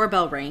until the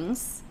doorbell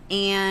rings.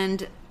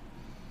 And,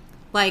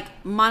 like,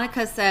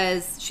 Monica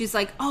says, she's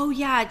like, "Oh,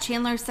 yeah,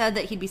 Chandler said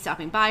that he'd be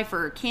stopping by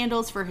for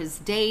candles for his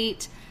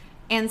date."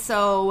 And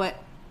so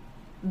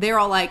they're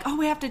all like, "Oh,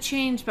 we have to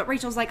change." But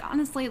Rachel's like,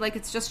 "Honestly, like,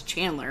 it's just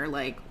Chandler.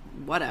 Like,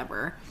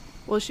 whatever."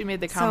 Well, she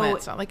made the comment,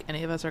 it's not like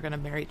any of us are going to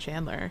marry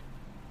Chandler.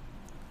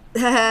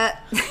 Joke's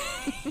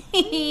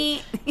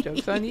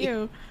Joke's on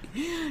you.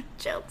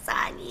 Joke's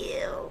on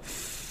you.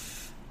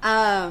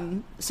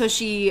 So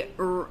she,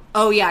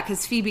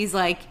 because Phoebe's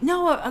like,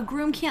 "No, a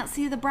groom can't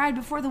see the bride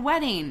before the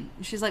wedding."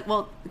 And she's like,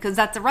 "Well, because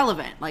that's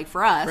irrelevant, like,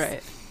 for us."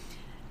 Right.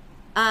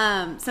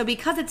 So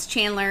because it's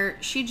Chandler,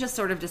 she just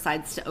sort of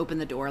decides to open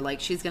the door. Like,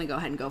 she's going to go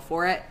ahead and go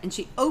for it. And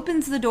she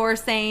opens the door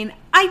saying,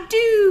 "I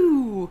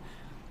do."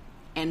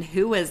 And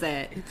who is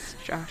it? It's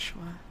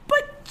Joshua.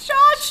 But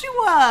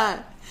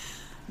Joshua!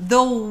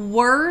 The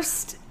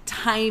worst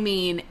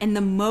timing and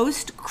the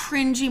most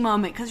cringy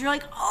moment, because you're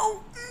like,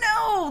 "Oh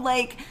no,"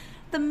 like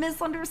the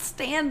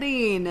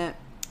misunderstanding.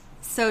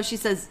 So she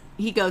says,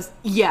 he goes,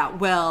 "Yeah,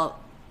 well,"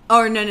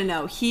 or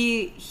no.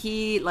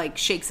 He like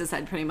shakes his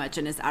head pretty much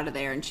and is out of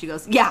there. And she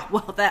goes, "Yeah,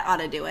 well, that ought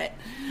to do it."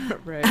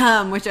 Right.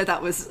 Which I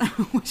thought was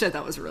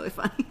really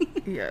funny.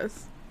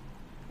 Yes.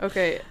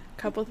 Okay,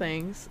 couple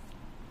things.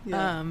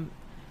 Yeah.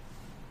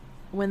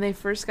 When they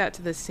first got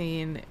to the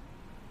scene,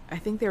 I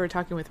think they were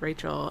talking with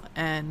Rachel,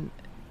 and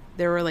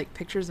there were like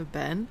pictures of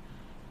Ben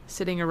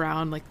sitting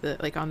around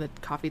like on the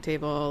coffee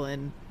table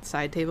and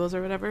side tables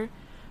or whatever,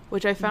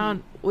 which I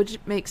found which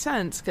makes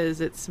sense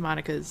because it's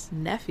Monica's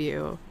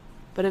nephew,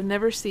 but I've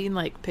never seen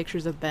like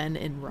pictures of Ben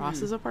in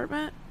Ross's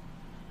apartment.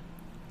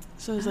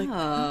 So I was like,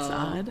 that's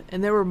odd.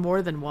 And there were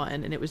more than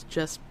one, and it was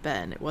just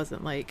Ben. It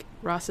wasn't like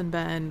Ross and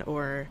Ben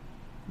or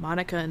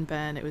Monica and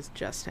Ben. It was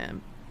just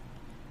him.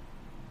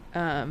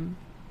 And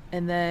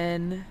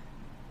then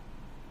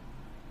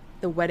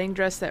the wedding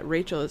dress that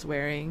Rachel is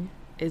wearing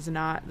is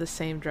not the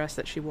same dress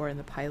that she wore in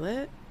the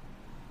pilot,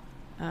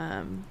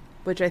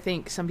 which I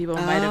think some people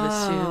might have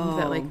assumed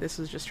that like this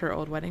was just her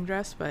old wedding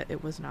dress, but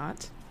it was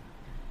not.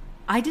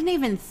 I didn't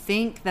even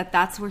think that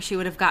that's where she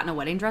would have gotten a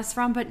wedding dress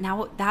from, but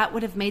now that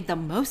would have made the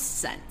most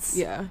sense.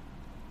 Yeah.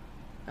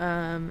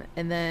 And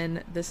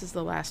then this is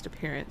the last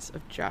appearance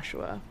of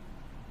Joshua.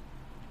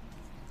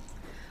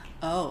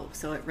 Oh,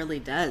 so it really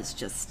does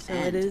just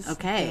end. It is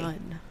okay.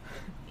 done.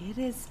 It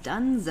is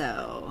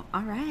donezo.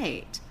 All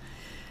right.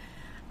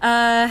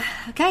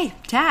 Okay,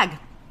 tag.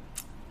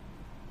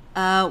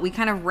 We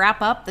kind of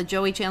wrap up the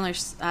Joey Chandler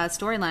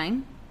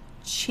storyline.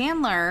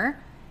 Chandler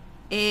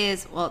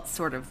is, well, it's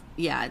sort of,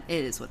 yeah,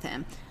 it is with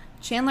him.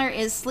 Chandler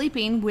is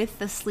sleeping with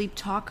the sleep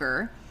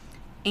talker,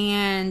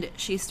 and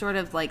she sort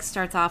of like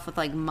starts off with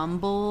like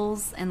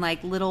mumbles and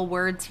like little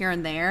words here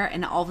and there,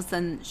 and all of a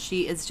sudden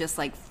she is just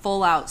like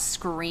full out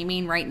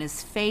screaming right in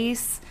his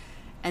face.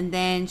 And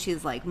then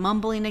she's like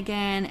mumbling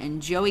again,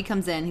 and Joey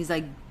comes in. He's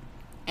like,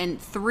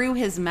 and through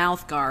his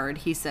mouth guard,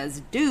 he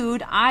says,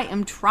 "Dude, I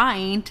am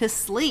trying to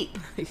sleep."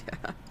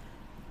 Yeah.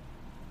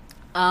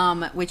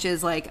 Which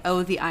is like,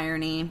 oh, the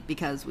irony,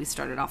 because we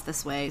started off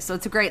this way. So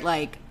it's a great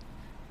like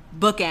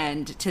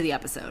bookend to the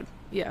episode.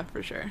 Yeah,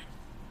 for sure.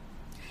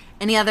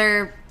 Any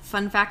other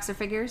fun facts or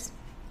figures?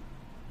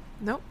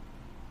 Nope.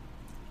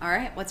 All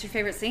right. What's your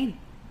favorite scene?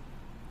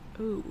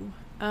 Ooh.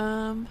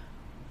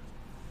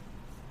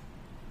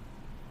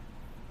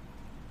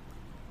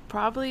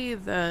 Probably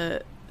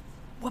the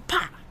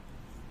wapa,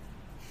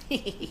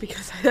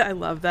 because I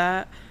love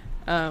that,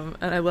 and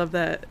I love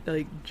that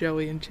like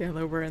Joey and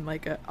Chandler were in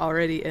like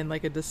already in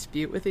like a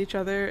dispute with each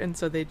other, and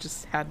so they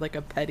just had like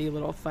a petty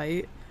little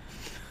fight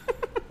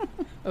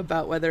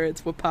about whether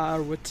it's wapa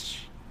or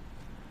which.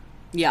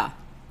 Yeah.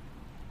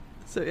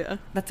 So yeah,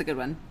 that's a good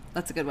one.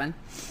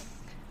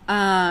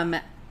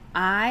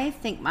 I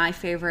think my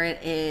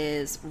favorite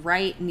is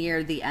right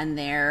near the end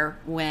there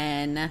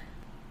when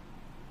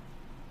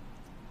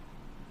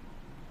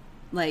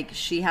like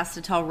she has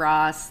to tell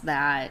Ross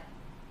that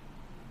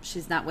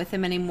she's not with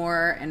him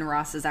anymore, and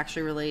Ross is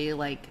actually really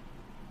like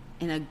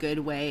in a good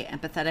way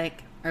empathetic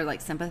or like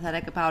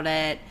sympathetic about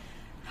it.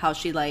 How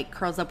she like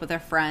curls up with her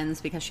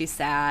friends because she's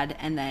sad,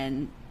 and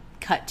then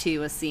cut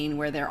to a scene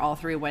where they're all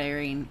three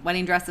wearing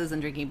wedding dresses and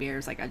drinking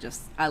beers. Like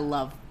I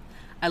love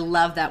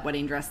that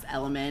wedding dress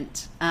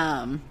element.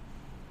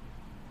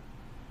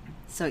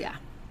 So yeah.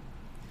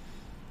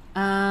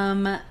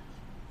 Okay,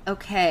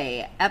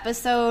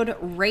 episode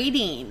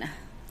rating.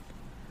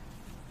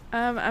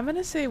 I'm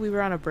gonna say we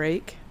were on a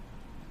break,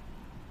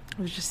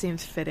 which just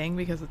seems fitting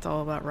because it's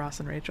all about Ross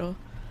and Rachel.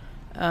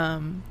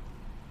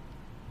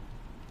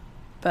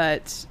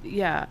 But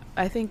yeah,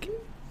 I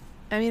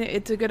mean,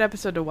 it's a good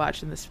episode to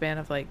watch in the span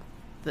of like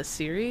the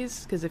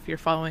series, because if you're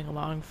following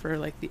along for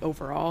like the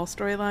overall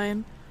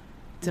storyline,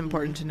 it's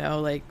important to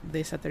know like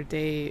they set their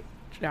date,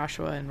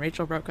 Joshua and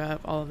Rachel broke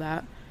up, all of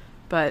that.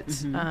 But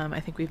I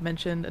think we've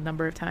mentioned a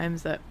number of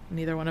times that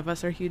neither one of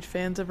us are huge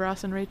fans of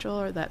Ross and Rachel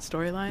or that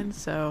storyline,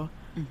 so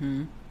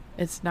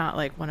it's not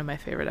like one of my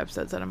favorite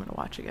episodes that I'm going to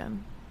watch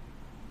again.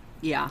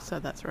 Yeah. So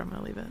that's where I'm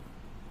going to leave it.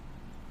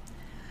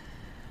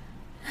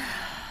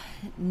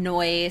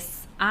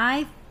 Noise.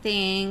 I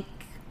think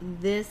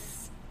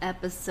this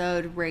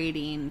episode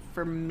rating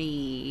for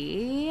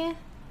me...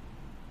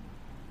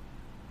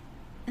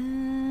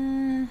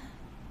 trying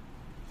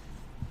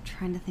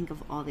to think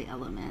of all the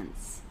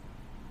elements.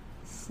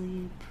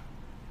 Sleep,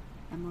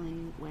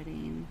 Emily,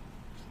 wedding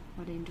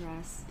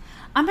dress.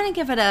 I'm gonna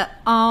give it a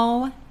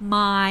oh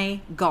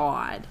my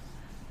god.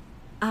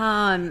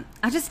 I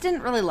just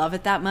didn't really love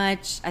it that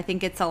much. I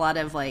think it's a lot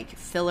of like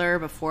filler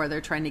before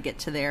they're trying to get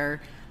to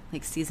their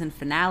like season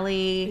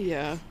finale.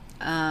 Yeah.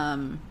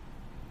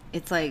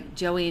 It's like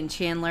Joey and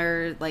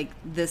Chandler, like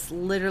this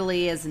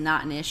literally is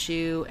not an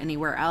issue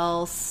anywhere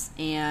else,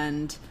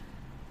 and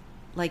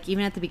like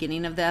even at the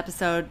beginning of the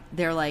episode,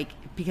 they're like,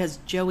 because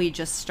Joey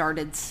just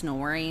started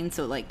snoring,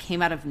 so it like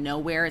came out of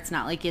nowhere. It's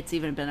not like it's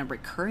even been a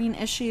recurring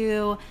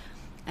issue.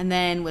 And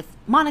then with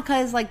Monica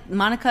is like,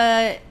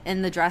 Monica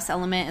and the dress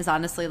element is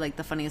honestly like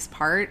the funniest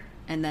part.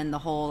 And then the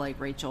whole like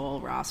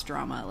Rachel Ross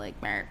drama, like,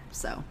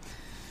 so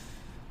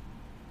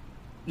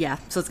yeah,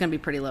 so it's gonna be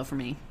pretty low for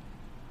me.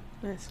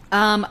 Nice.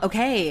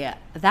 Okay,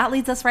 that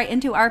leads us right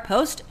into our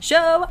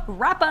post-show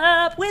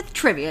wrap-up with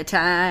trivia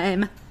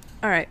time.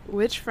 All right,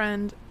 which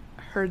friend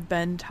heard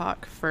Ben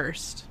talk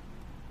first?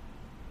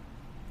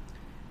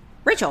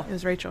 Rachel. It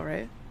was Rachel,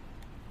 right?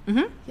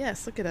 Mm-hmm.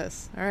 Yes, look at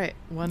us. All right,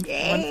 one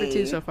for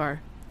two so far.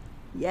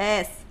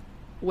 Yes.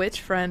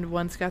 Which friend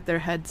once got their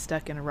head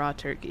stuck in a raw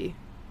turkey?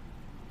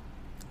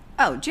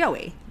 Oh,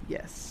 Joey.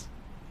 Yes.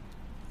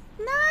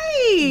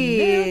 Nice.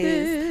 Nailed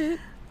it.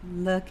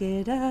 Look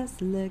at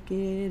us, look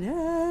at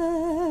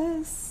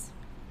us.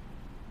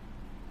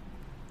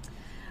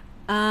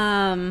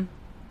 All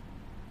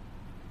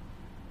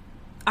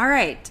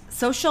right,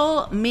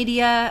 social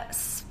media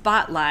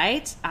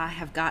spotlight. I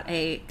have got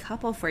a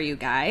couple for you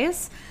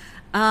guys.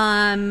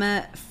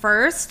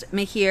 First,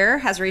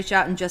 Mahir has reached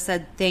out and just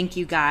said, thank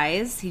you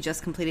guys. He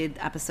just completed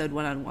episode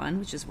 101,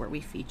 which is where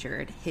we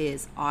featured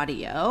his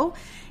audio.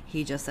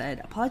 He just said,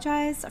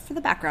 apologize for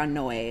the background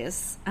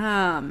noise.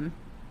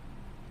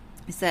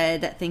 He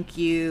said, thank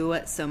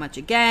you so much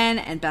again,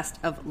 and best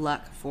of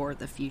luck for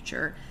the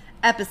future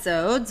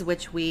episodes,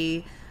 which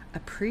we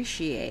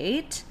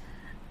appreciate.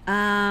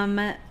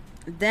 Then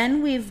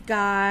we've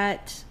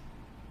got,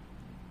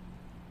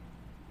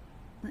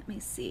 let me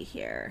see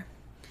here.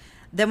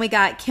 Then we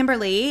got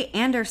Kimberly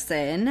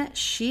Anderson.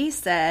 She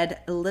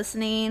said,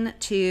 listening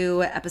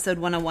to episode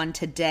 101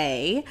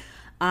 today,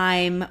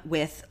 I'm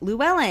with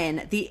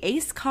Llewellyn. The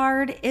ace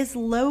card is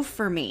low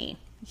for me.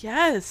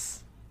 Yes.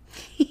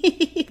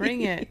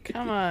 Bring it.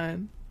 Come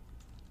on.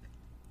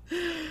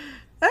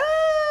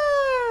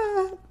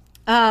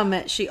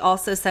 She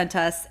also sent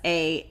us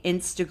a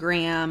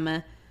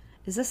Instagram.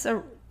 Is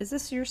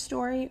this your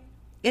story?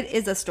 It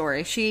is a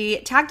story. She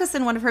tagged us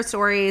in one of her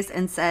stories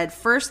and said,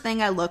 first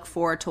thing I look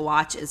for to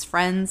watch is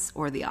Friends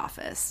or The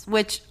Office,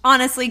 which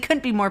honestly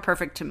couldn't be more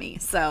perfect to me.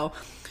 So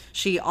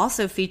she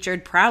also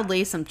featured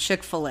proudly some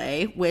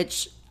Chick-fil-A,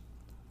 which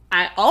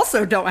I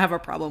also don't have a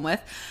problem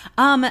with.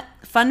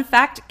 Fun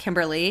fact,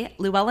 Kimberly,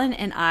 Llewellyn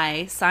and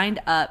I signed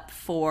up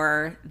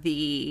for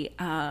the,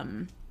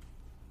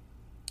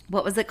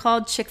 what was it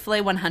called?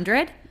 Chick-fil-A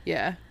 100?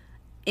 Yeah.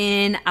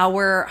 In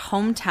our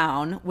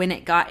hometown when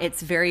it got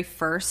its very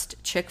first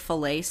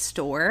Chick-fil-A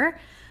store.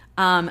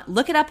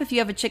 Look it up if you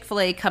have a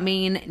Chick-fil-A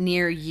coming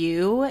near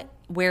you.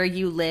 Where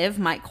you live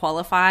might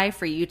qualify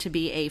for you to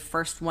be a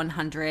first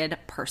 100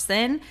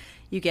 person.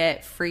 You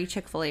get free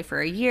Chick-fil-A for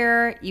a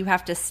year. You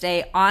have to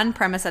stay on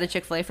premise at a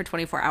Chick-fil-A for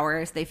 24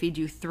 hours. They feed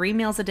you 3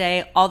 meals a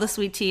day, all the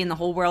sweet tea in the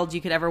whole world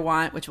you could ever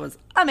want, which was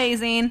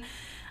amazing.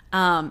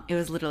 It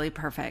was literally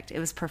perfect. It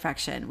was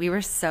perfection. We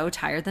were so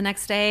tired the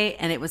next day,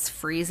 and it was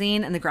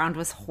freezing, and the ground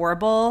was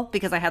horrible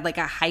because I had like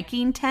a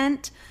hiking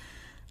tent.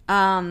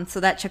 So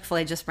that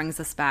Chick-fil-A just brings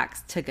us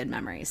back to good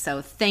memories.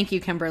 So thank you,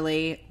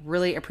 Kimberly.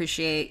 Really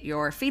appreciate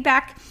your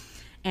feedback,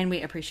 and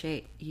we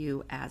appreciate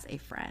you as a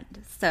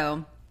friend.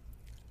 So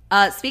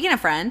speaking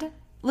of friend,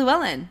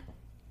 Llewellyn,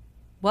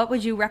 what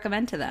would you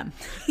recommend to them?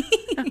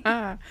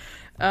 Well,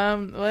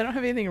 I don't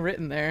have anything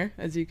written there,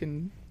 as you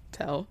can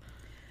tell.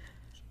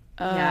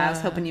 Yeah, I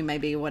was hoping you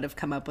maybe would have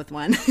come up with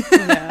one.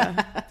 Yeah,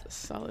 that's a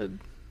solid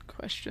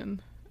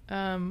question.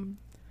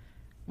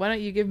 Why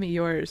don't you give me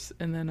yours,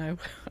 and then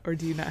or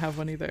do you not have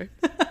one either?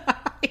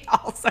 I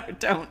also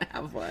don't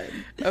have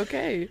one.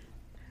 Okay.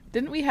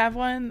 Didn't we have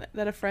one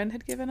that a friend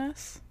had given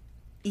us?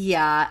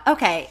 Yeah.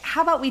 Okay.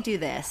 How about we do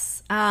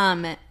this?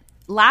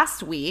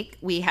 Last week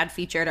we had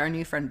featured our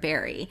new friend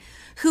Barry,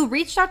 who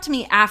reached out to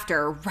me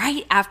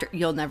right after.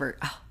 You'll never.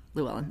 Oh,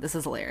 Llewellyn, this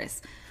is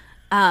hilarious.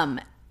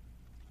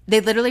 They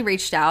literally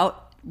reached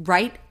out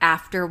right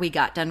after we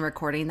got done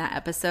recording that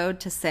episode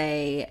to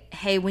say,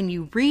 hey, when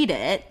you read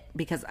it,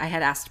 because I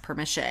had asked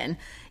permission,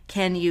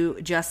 can you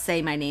just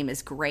say my name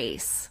is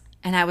Grace?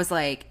 And I was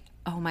like,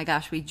 oh my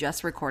gosh, we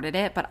just recorded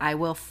it, but I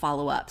will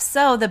follow up.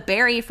 So the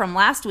Barry from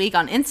last week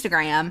on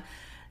Instagram,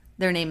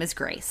 their name is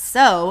Grace.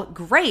 So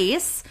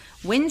Grace,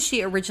 when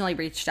she originally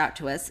reached out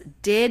to us,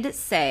 did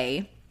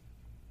say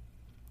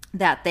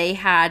that they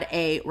had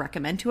a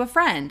recommend to a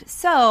friend.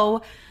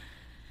 So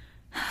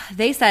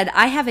they said,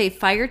 I have a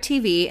Fire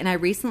TV and I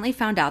recently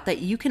found out that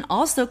you can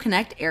also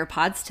connect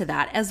AirPods to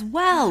that as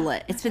well.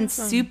 It's been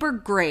super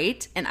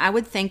great, and I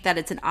would think that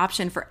it's an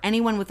option for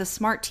anyone with a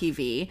smart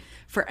TV,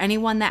 for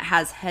anyone that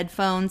has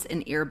headphones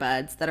and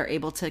earbuds that are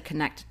able to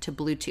connect to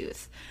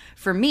Bluetooth.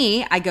 For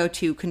me, I go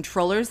to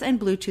controllers and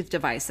Bluetooth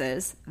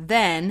devices,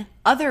 then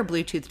other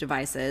Bluetooth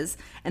devices,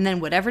 and then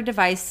whatever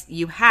device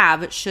you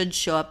have should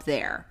show up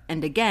there.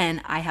 And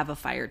again, I have a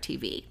Fire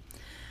TV.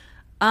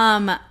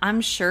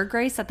 I'm sure,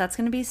 Grace, that that's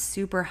going to be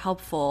super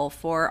helpful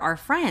for our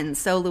friends.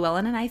 So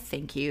Llewellyn and I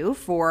thank you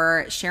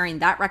for sharing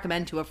that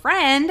recommend to a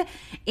friend.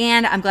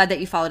 And I'm glad that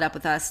you followed up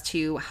with us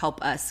to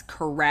help us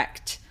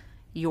correct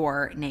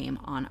your name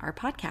on our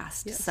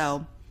podcast. Yes.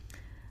 So,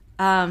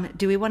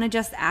 do we want to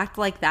just act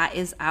like that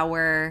is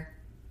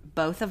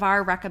both of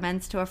our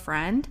recommends to a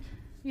friend?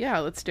 Yeah,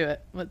 let's do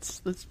it.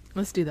 Let's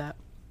do that.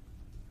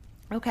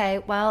 Okay.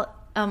 Well,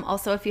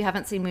 also, if you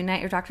haven't seen Moon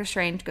Knight or Doctor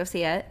Strange, go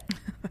see it.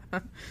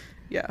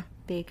 Yeah.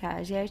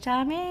 Because you're so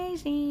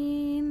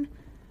amazing.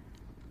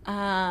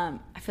 I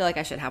feel like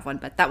I should have one,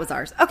 but that was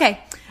ours.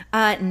 Okay.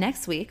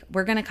 Next week,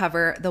 we're going to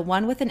cover the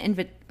one with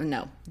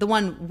the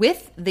one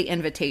with the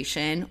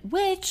invitation,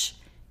 which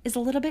is a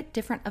little bit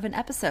different of an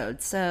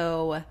episode.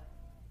 So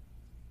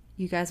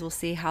you guys will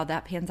see how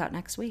that pans out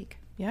next week.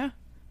 Yeah.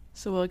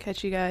 So we'll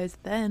catch you guys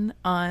then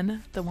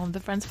on the One with the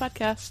Friends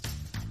podcast.